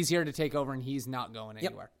 he's here to take over, and he's not going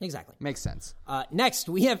anywhere. Yep, exactly. Makes sense. Next,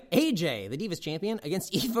 we have AJ, the Divas champion,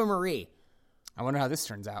 against Eva Marie. I wonder how this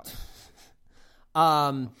turns out.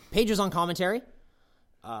 Paige was on commentary.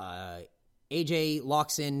 AJ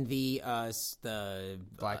locks in the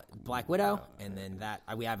Black Widow, and then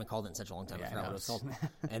we haven't called it in such a long time. I forgot what it was called.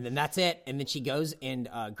 And then that's it. And then she goes and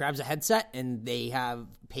grabs a headset, and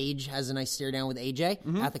Paige has a nice stare down with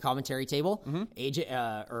AJ at the commentary table.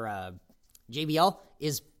 AJ JBL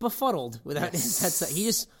is befuddled without his headset.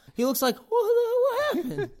 He looks like, what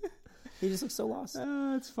happened? He just looks so lost.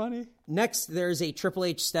 It's funny. Next, there's a Triple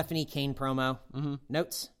H Stephanie Kane promo.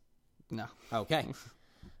 Notes? No. Okay.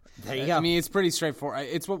 There you go. I mean, it's pretty straightforward.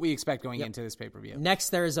 It's what we expect going into this pay-per-view. Next,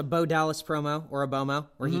 there's a Bo Dallas promo, or a Bomo,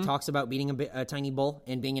 where he talks about beating a tiny bull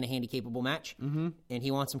and being in a handy-capable match. And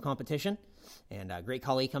he wants some competition. And Great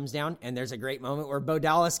Khali comes down, and there's a great moment where Bo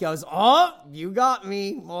Dallas goes, oh, you got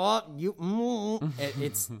me. Oh,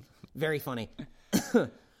 it's very funny.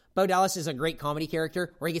 Bo Dallas is a great comedy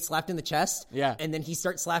character where he gets slapped in the chest. Yeah. And then he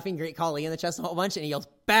starts slapping Great Khali in the chest a whole bunch, and he yells,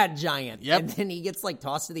 bad giant. Yep. And then he gets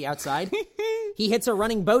tossed to the outside. He hits a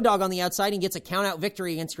running Bodog on the outside and gets a count-out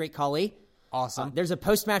victory against Great Khali. Awesome. There's a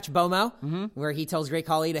post-match Bomo where he tells Great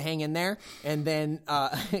Khali to hang in there, and then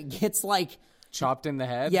gets chopped in the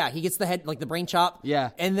head? Yeah, he gets the head, the brain chop. Yeah.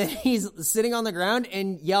 And then he's sitting on the ground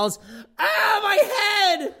and yells, my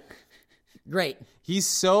head! Great. He's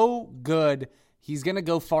so good. He's going to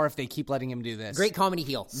go far if they keep letting him do this. Great comedy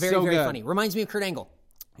heel. Very, So very good. funny. Reminds me of Kurt Angle.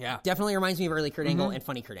 Yeah. Definitely reminds me of early Kurt Angle and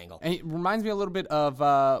funny Kurt Angle. And it reminds me a little bit of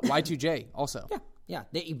Y2J also. Yeah.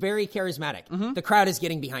 Very charismatic. The crowd is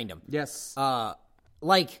getting behind him. Yes.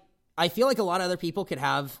 I feel like a lot of other people could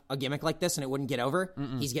have a gimmick like this and it wouldn't get over.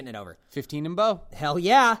 He's getting it over. 15 and Bo. Hell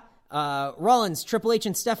yeah. Rollins, Triple H,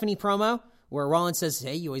 and Stephanie promo where Rollins says,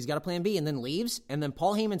 hey, you always got a plan B, and then leaves. And then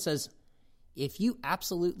Paul Heyman says, if you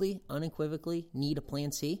absolutely, unequivocally need a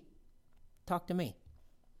plan C, talk to me.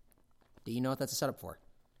 Do you know what that's a setup for?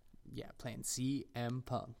 Yeah, playing CM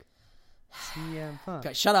Punk. CM Punk.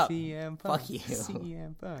 Okay, shut up. CM Punk. Fuck you.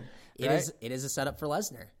 CM Punk. It is a setup for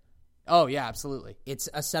Lesnar. Oh, yeah, absolutely. It's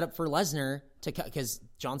a setup for Lesnar to because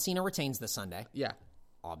John Cena retains this Sunday. Yeah.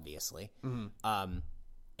 Obviously.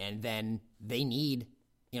 And then they need,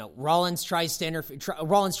 Rollins tries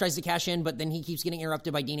to cash in, but then he keeps getting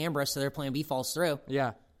interrupted by Dean Ambrose, so their plan B falls through.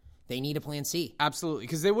 Yeah. They need a plan C. Absolutely,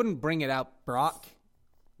 because they wouldn't bring it out. Brock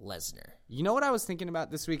Lesnar. You know what I was thinking about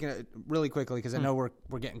this week, really quickly, because I know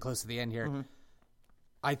we're getting close to the end here. Mm-hmm.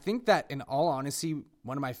 I think that, in all honesty,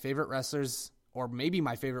 one of my favorite wrestlers, or maybe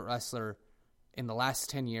my favorite wrestler in the last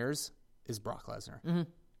 10 years, is Brock Lesnar. Mm-hmm.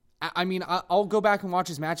 I mean, I'll go back and watch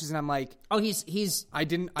his matches, and I'm like, oh, he's. I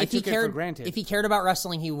took it for granted. If he cared about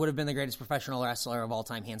wrestling, he would have been the greatest professional wrestler of all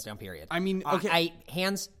time, hands down. Period. I mean, okay,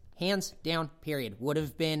 hands down. Period. Would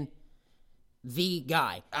have been the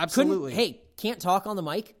guy. Absolutely. Can't talk on the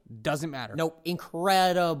mic. Doesn't matter. Nope.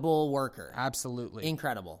 Incredible worker. Absolutely.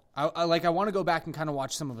 Incredible. I want to go back and kind of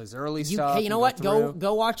watch some of his early stuff. Hey, you know what?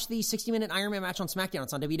 Go watch the 60-minute Iron Man match on SmackDown.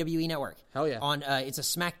 It's on WWE Network. Hell yeah. It's a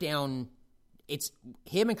SmackDown. It's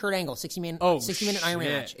him and Kurt Angle, 60-minute Iron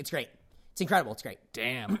Man match. It's great. It's incredible. It's great.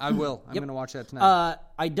 Damn. I will. I'm going to watch that tonight.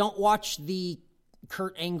 I don't watch the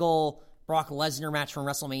Kurt Angle Brock Lesnar match from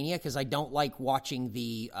WrestleMania because I don't like watching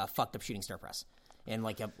the fucked up shooting star press and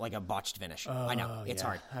like a botched finish. I know. It's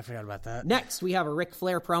hard. I forgot about that. Next, we have a Ric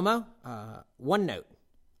Flair promo. One note.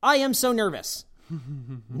 I am so nervous.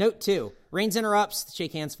 Note 2. Reigns interrupts.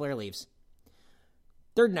 Shake hands. Flair leaves.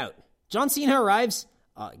 Third note. John Cena arrives.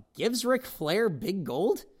 Gives Ric Flair big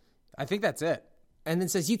gold. I think that's it. And then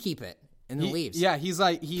says, you keep it. And then leaves. Yeah, he's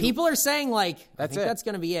like... People are saying, that's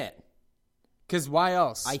going to be it. Because why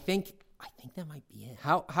else? I think that might be it.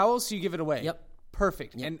 How else do you give it away? Yep.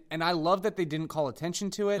 Perfect. Yep. And I love that they didn't call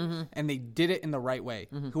attention to it, and they did it in the right way.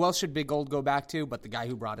 Who else should Big Gold go back to but the guy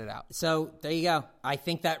who brought it out? So, there you go. I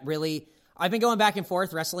think that really... I've been going back and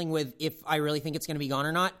forth wrestling with if I really think it's going to be gone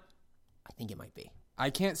or not. I think it might be. I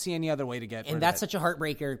can't see any other way to get rid of it. And that's such a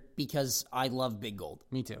heartbreaker because I love Big Gold.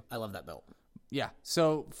 Me too. I love that belt. Yeah.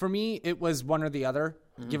 So, for me, it was one or the other.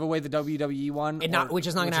 Give away the WWE one. Which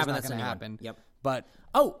is not going to happen. That's not going to happen. Yep. But...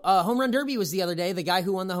 Home Run Derby was the other day. The guy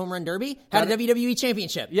who won the Home Run Derby had a WWE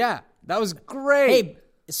championship. Yeah, that was great. Hey,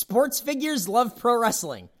 sports figures love pro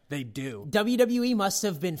wrestling. They do. WWE must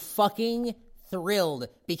have been fucking thrilled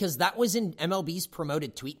because that was in MLB's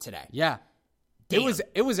promoted tweet today. Yeah. Damn.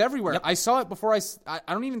 It was everywhere. Yep. I saw it before I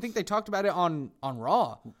don't even think they talked about it on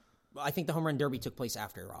Raw. I think the Home Run Derby took place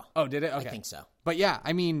after Raw. Oh, did it? Okay. I think so. But yeah,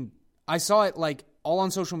 I mean, I saw it all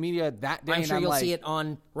on social media that day. I'm sure you'll see it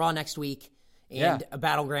on Raw next week. And a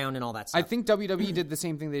Battleground and all that stuff. I think WWE did the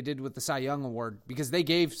same thing they did with the Cy Young Award because they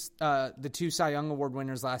gave the 2 Cy Young Award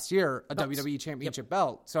winners last year a WWE Championship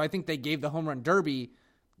belt. So I think they gave the Home Run Derby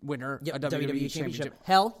winner a WWE Championship.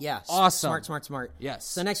 Hell yeah. Awesome. Smart. Yes.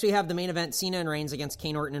 So next we have the main event, Cena and Reigns against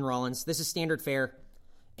Kane, Orton, and Rollins. This is standard fare.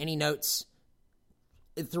 Any notes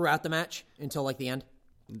throughout the match until the end?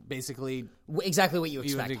 Basically. Exactly what you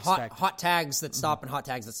expect. Hot tags that stop and hot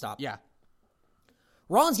tags that stop. Yeah.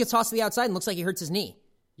 Rollins gets tossed to the outside and looks like he hurts his knee.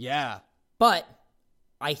 Yeah. But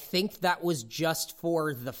I think that was just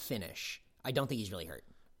for the finish. I don't think he's really hurt.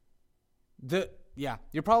 Yeah,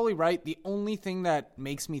 you're probably right. The only thing that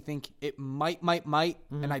makes me think it might,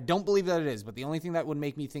 and I don't believe that it is, but the only thing that would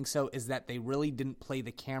make me think so is that they really didn't play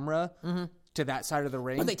the camera to that side of the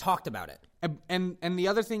ring. But they talked about it. And the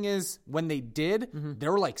other thing is, when they did,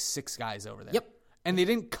 there were 6 guys over there. Yep. And they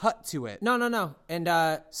didn't cut to it. No. And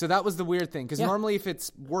so that was the weird thing, because normally if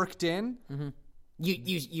it's worked in,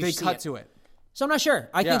 they cut to it. So I'm not sure.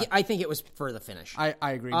 I think it was for the finish. I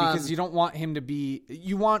agree, because you don't want him to be...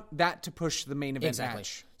 You want that to push the main event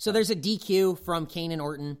match. So there's a DQ from Kane and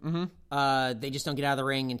Orton. They just don't get out of the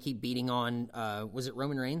ring and keep beating on... was it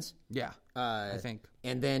Roman Reigns? Yeah, I think.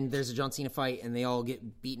 And then there's a John Cena fight, and they all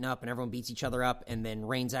get beaten up, and everyone beats each other up, and then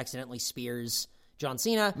Reigns accidentally spears John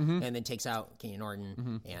Cena, and then takes out Kane and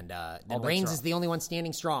Orton. And then Reigns is the only one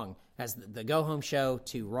standing strong as the go-home show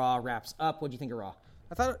to Raw wraps up. What do you think of Raw?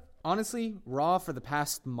 I thought... Honestly, Raw for the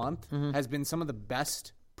past month has been some of the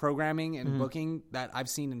best programming and booking that I've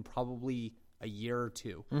seen in probably a year or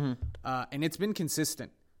two. And it's been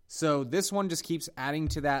consistent. So this one just keeps adding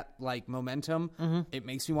to that momentum. It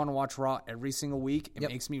makes me want to watch Raw every single week. It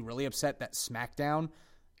makes me really upset that SmackDown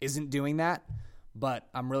isn't doing that. But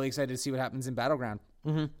I'm really excited to see what happens in Battleground.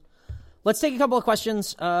 Let's take a couple of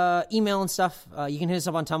questions, email and stuff. You can hit us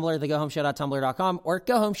up on Tumblr, thegohomeshow.tumblr.com, or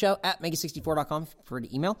gohomeshow@mega64.com for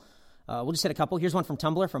the email. We'll just hit a couple. Here's one from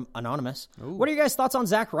Tumblr from Anonymous. Ooh. What are your guys' thoughts on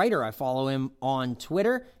Zack Ryder? I follow him on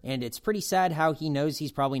Twitter, and it's pretty sad how he knows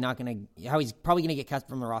he's probably going to get cut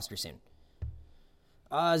from the roster soon.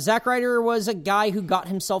 Zack Ryder was a guy who got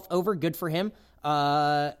himself over. Good for him.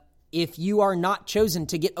 If you are not chosen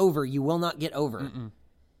to get over, you will not get over.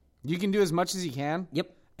 You can do as much as you can.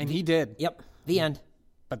 Yep. And he did. Yep. The end.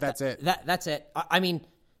 But that's it. That's it. I mean,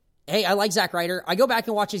 Hey, I like Zack Ryder. I go back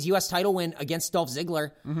and watch his U.S. title win against Dolph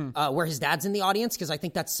Ziggler, where his dad's in the audience, because I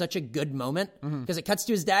think that's such a good moment, because it cuts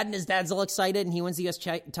to his dad, and his dad's all excited, and he wins the U.S.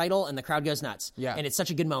 title, and the crowd goes nuts. Yeah. And it's such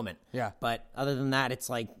a good moment. Yeah. But other than that, it's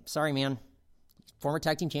like, sorry, man. Former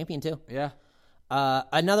tag team champion, too. Yeah.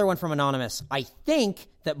 Another one from Anonymous. I think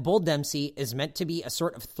that Bull Dempsey is meant to be a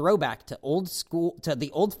sort of throwback to the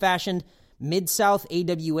old-fashioned Mid-South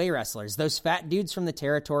AWA wrestlers, those fat dudes from the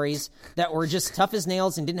territories that were just tough as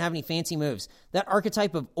nails and didn't have any fancy moves. That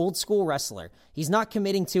archetype of old-school wrestler. He's not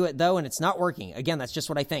committing to it, though, and it's not working. Again, that's just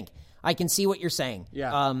what I think. I can see what you're saying.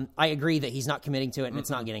 Yeah. I agree that he's not committing to it, and it's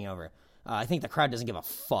not getting over. I think the crowd doesn't give a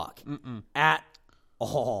fuck at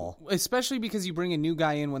all. Especially because you bring a new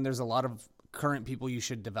guy in when there's a lot of current people you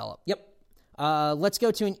should develop. Yep. Let's go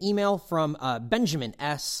to an email from Benjamin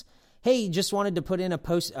S. Hey, just wanted to put in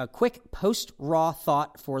a quick post-Raw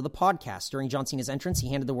thought for the podcast. During John Cena's entrance, he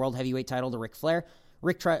handed the World Heavyweight title to Ric Flair.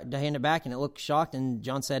 Rick tried to hand it back, and it looked shocked, and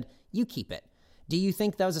John said, "You keep it." Do you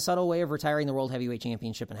think that was a subtle way of retiring the World Heavyweight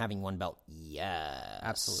Championship and having one belt? Yes.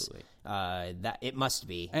 Absolutely. That it must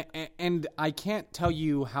be. And I can't tell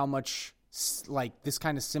you how much, like, this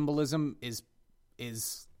kind of symbolism is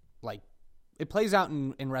like, it plays out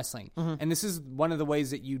in wrestling. And this is one of the ways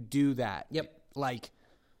that you do that. Yep. Like...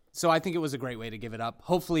 So I think it was a great way to give it up.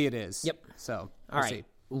 Hopefully it is. Yep. So, all right. See.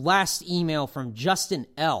 Last email from Justin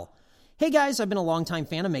L. Hey guys, I've been a longtime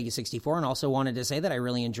fan of Mega 64 and also wanted to say that I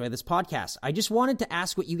really enjoy this podcast. I just wanted to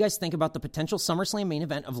ask what you guys think about the potential SummerSlam main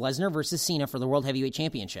event of Lesnar versus Cena for the World Heavyweight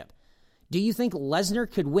Championship. Do you think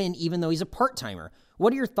Lesnar could win even though he's a part-timer?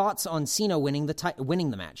 What are your thoughts on Cena winning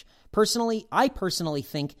the match? I personally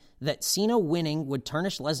think that Cena winning would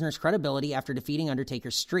tarnish Lesnar's credibility after defeating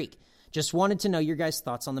Undertaker's streak. Just wanted to know your guys'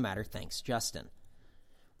 thoughts on the matter. Thanks, Justin.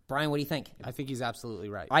 Brian, what do you think? I think he's absolutely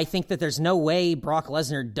right. I think that there's no way Brock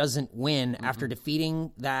Lesnar doesn't win after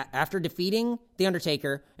defeating The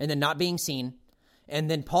Undertaker and then not being seen,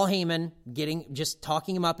 and then Paul Heyman just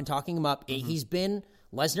talking him up.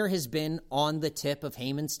 Lesnar has been on the tip of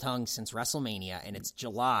Heyman's tongue since WrestleMania, and it's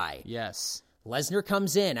July. Yes. Lesnar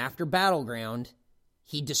comes in after Battleground.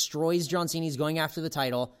 He destroys John Cena. He's going after the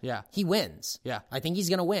title. Yeah. He wins. Yeah. I think he's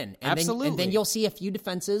going to win. And Absolutely. And then you'll see a few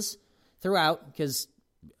defenses throughout because,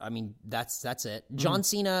 I mean, that's it. John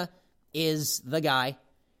Cena is the guy.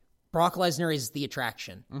 Brock Lesnar is the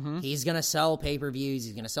attraction. He's going to sell pay-per-views.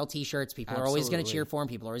 He's going to sell T-shirts. People are always going to cheer for him.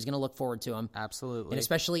 People are always going to look forward to him. Absolutely. And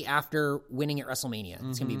especially after winning at WrestleMania.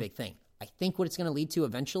 It's going to be a big thing. I think what it's going to lead to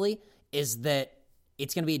eventually is that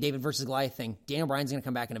it's going to be a David versus Goliath thing. Daniel Bryan's going to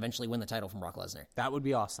come back and eventually win the title from Brock Lesnar. That would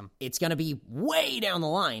be awesome. It's going to be way down the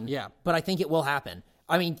line. Yeah. But I think it will happen.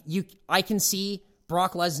 I mean, I can see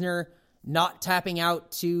Brock Lesnar not tapping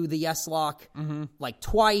out to the yes lock like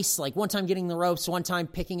twice, like one time getting the ropes, one time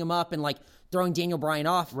picking him up and like throwing Daniel Bryan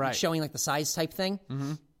off, showing like the size type thing.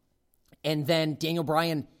 And then Daniel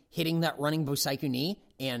Bryan hitting that running Busaiku knee.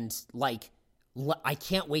 And like, I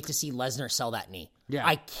can't wait to see Lesnar sell that knee. Yeah.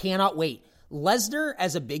 I cannot wait. Lesnar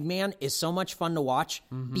as a big man is so much fun to watch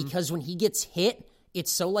because when he gets hit,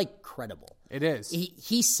 it's so like credible. It is.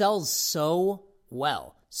 He sells so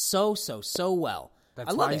well. So well.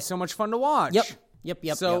 That's why he's so much fun to watch. Yep.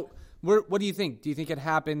 So what do you think? Do you think it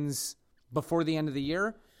happens before the end of the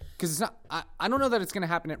year? Because it's not. I don't know that it's going to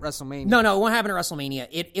happen at WrestleMania. No, it won't happen at WrestleMania.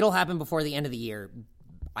 It'll happen before the end of the year.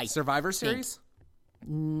 Survivor Series?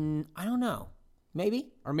 I don't know. Maybe.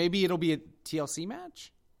 Or maybe it'll be a TLC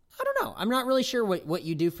match? I don't know. I'm not really sure what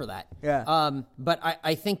you do for that. Yeah. But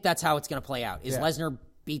I think that's how it's going to play out. Lesnar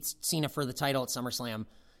beats Cena for the title at SummerSlam,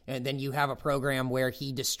 and then you have a program where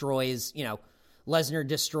he destroys, Lesnar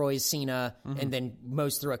destroys Cena and then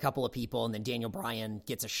mows through a couple of people, and then Daniel Bryan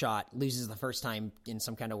gets a shot, loses the first time in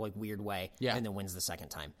some kind of like weird way, and then wins the second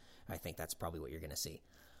time. I think that's probably what you're going to see.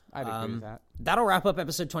 I'd agree with that. That'll wrap up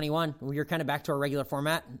episode 21. We're kind of back to our regular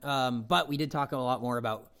format, but we did talk a lot more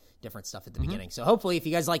about different stuff at the beginning. So hopefully if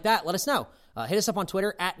you guys like that, let us know. Hit us up on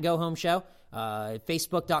Twitter at GoHomeShow,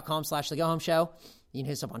 Facebook.com/TheGoHomeShow. You can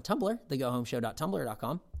hit us up on Tumblr,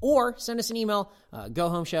 thegohomeshow.tumblr.com, or send us an email,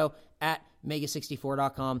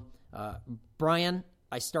 gohomeshow@mega64.com. Brian,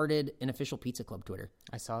 I started an official pizza club Twitter.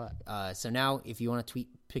 I saw that. So now if you want to tweet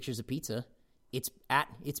pictures of pizza, it's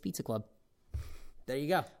It's Pizza Club. There you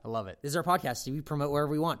go. I love it. This is our podcast. We promote wherever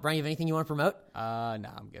we want. Brian, you have anything you want to promote? No,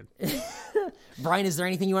 I'm good. Brian, is there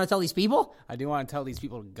anything you want to tell these people? I do want to tell these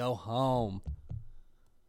people to go home.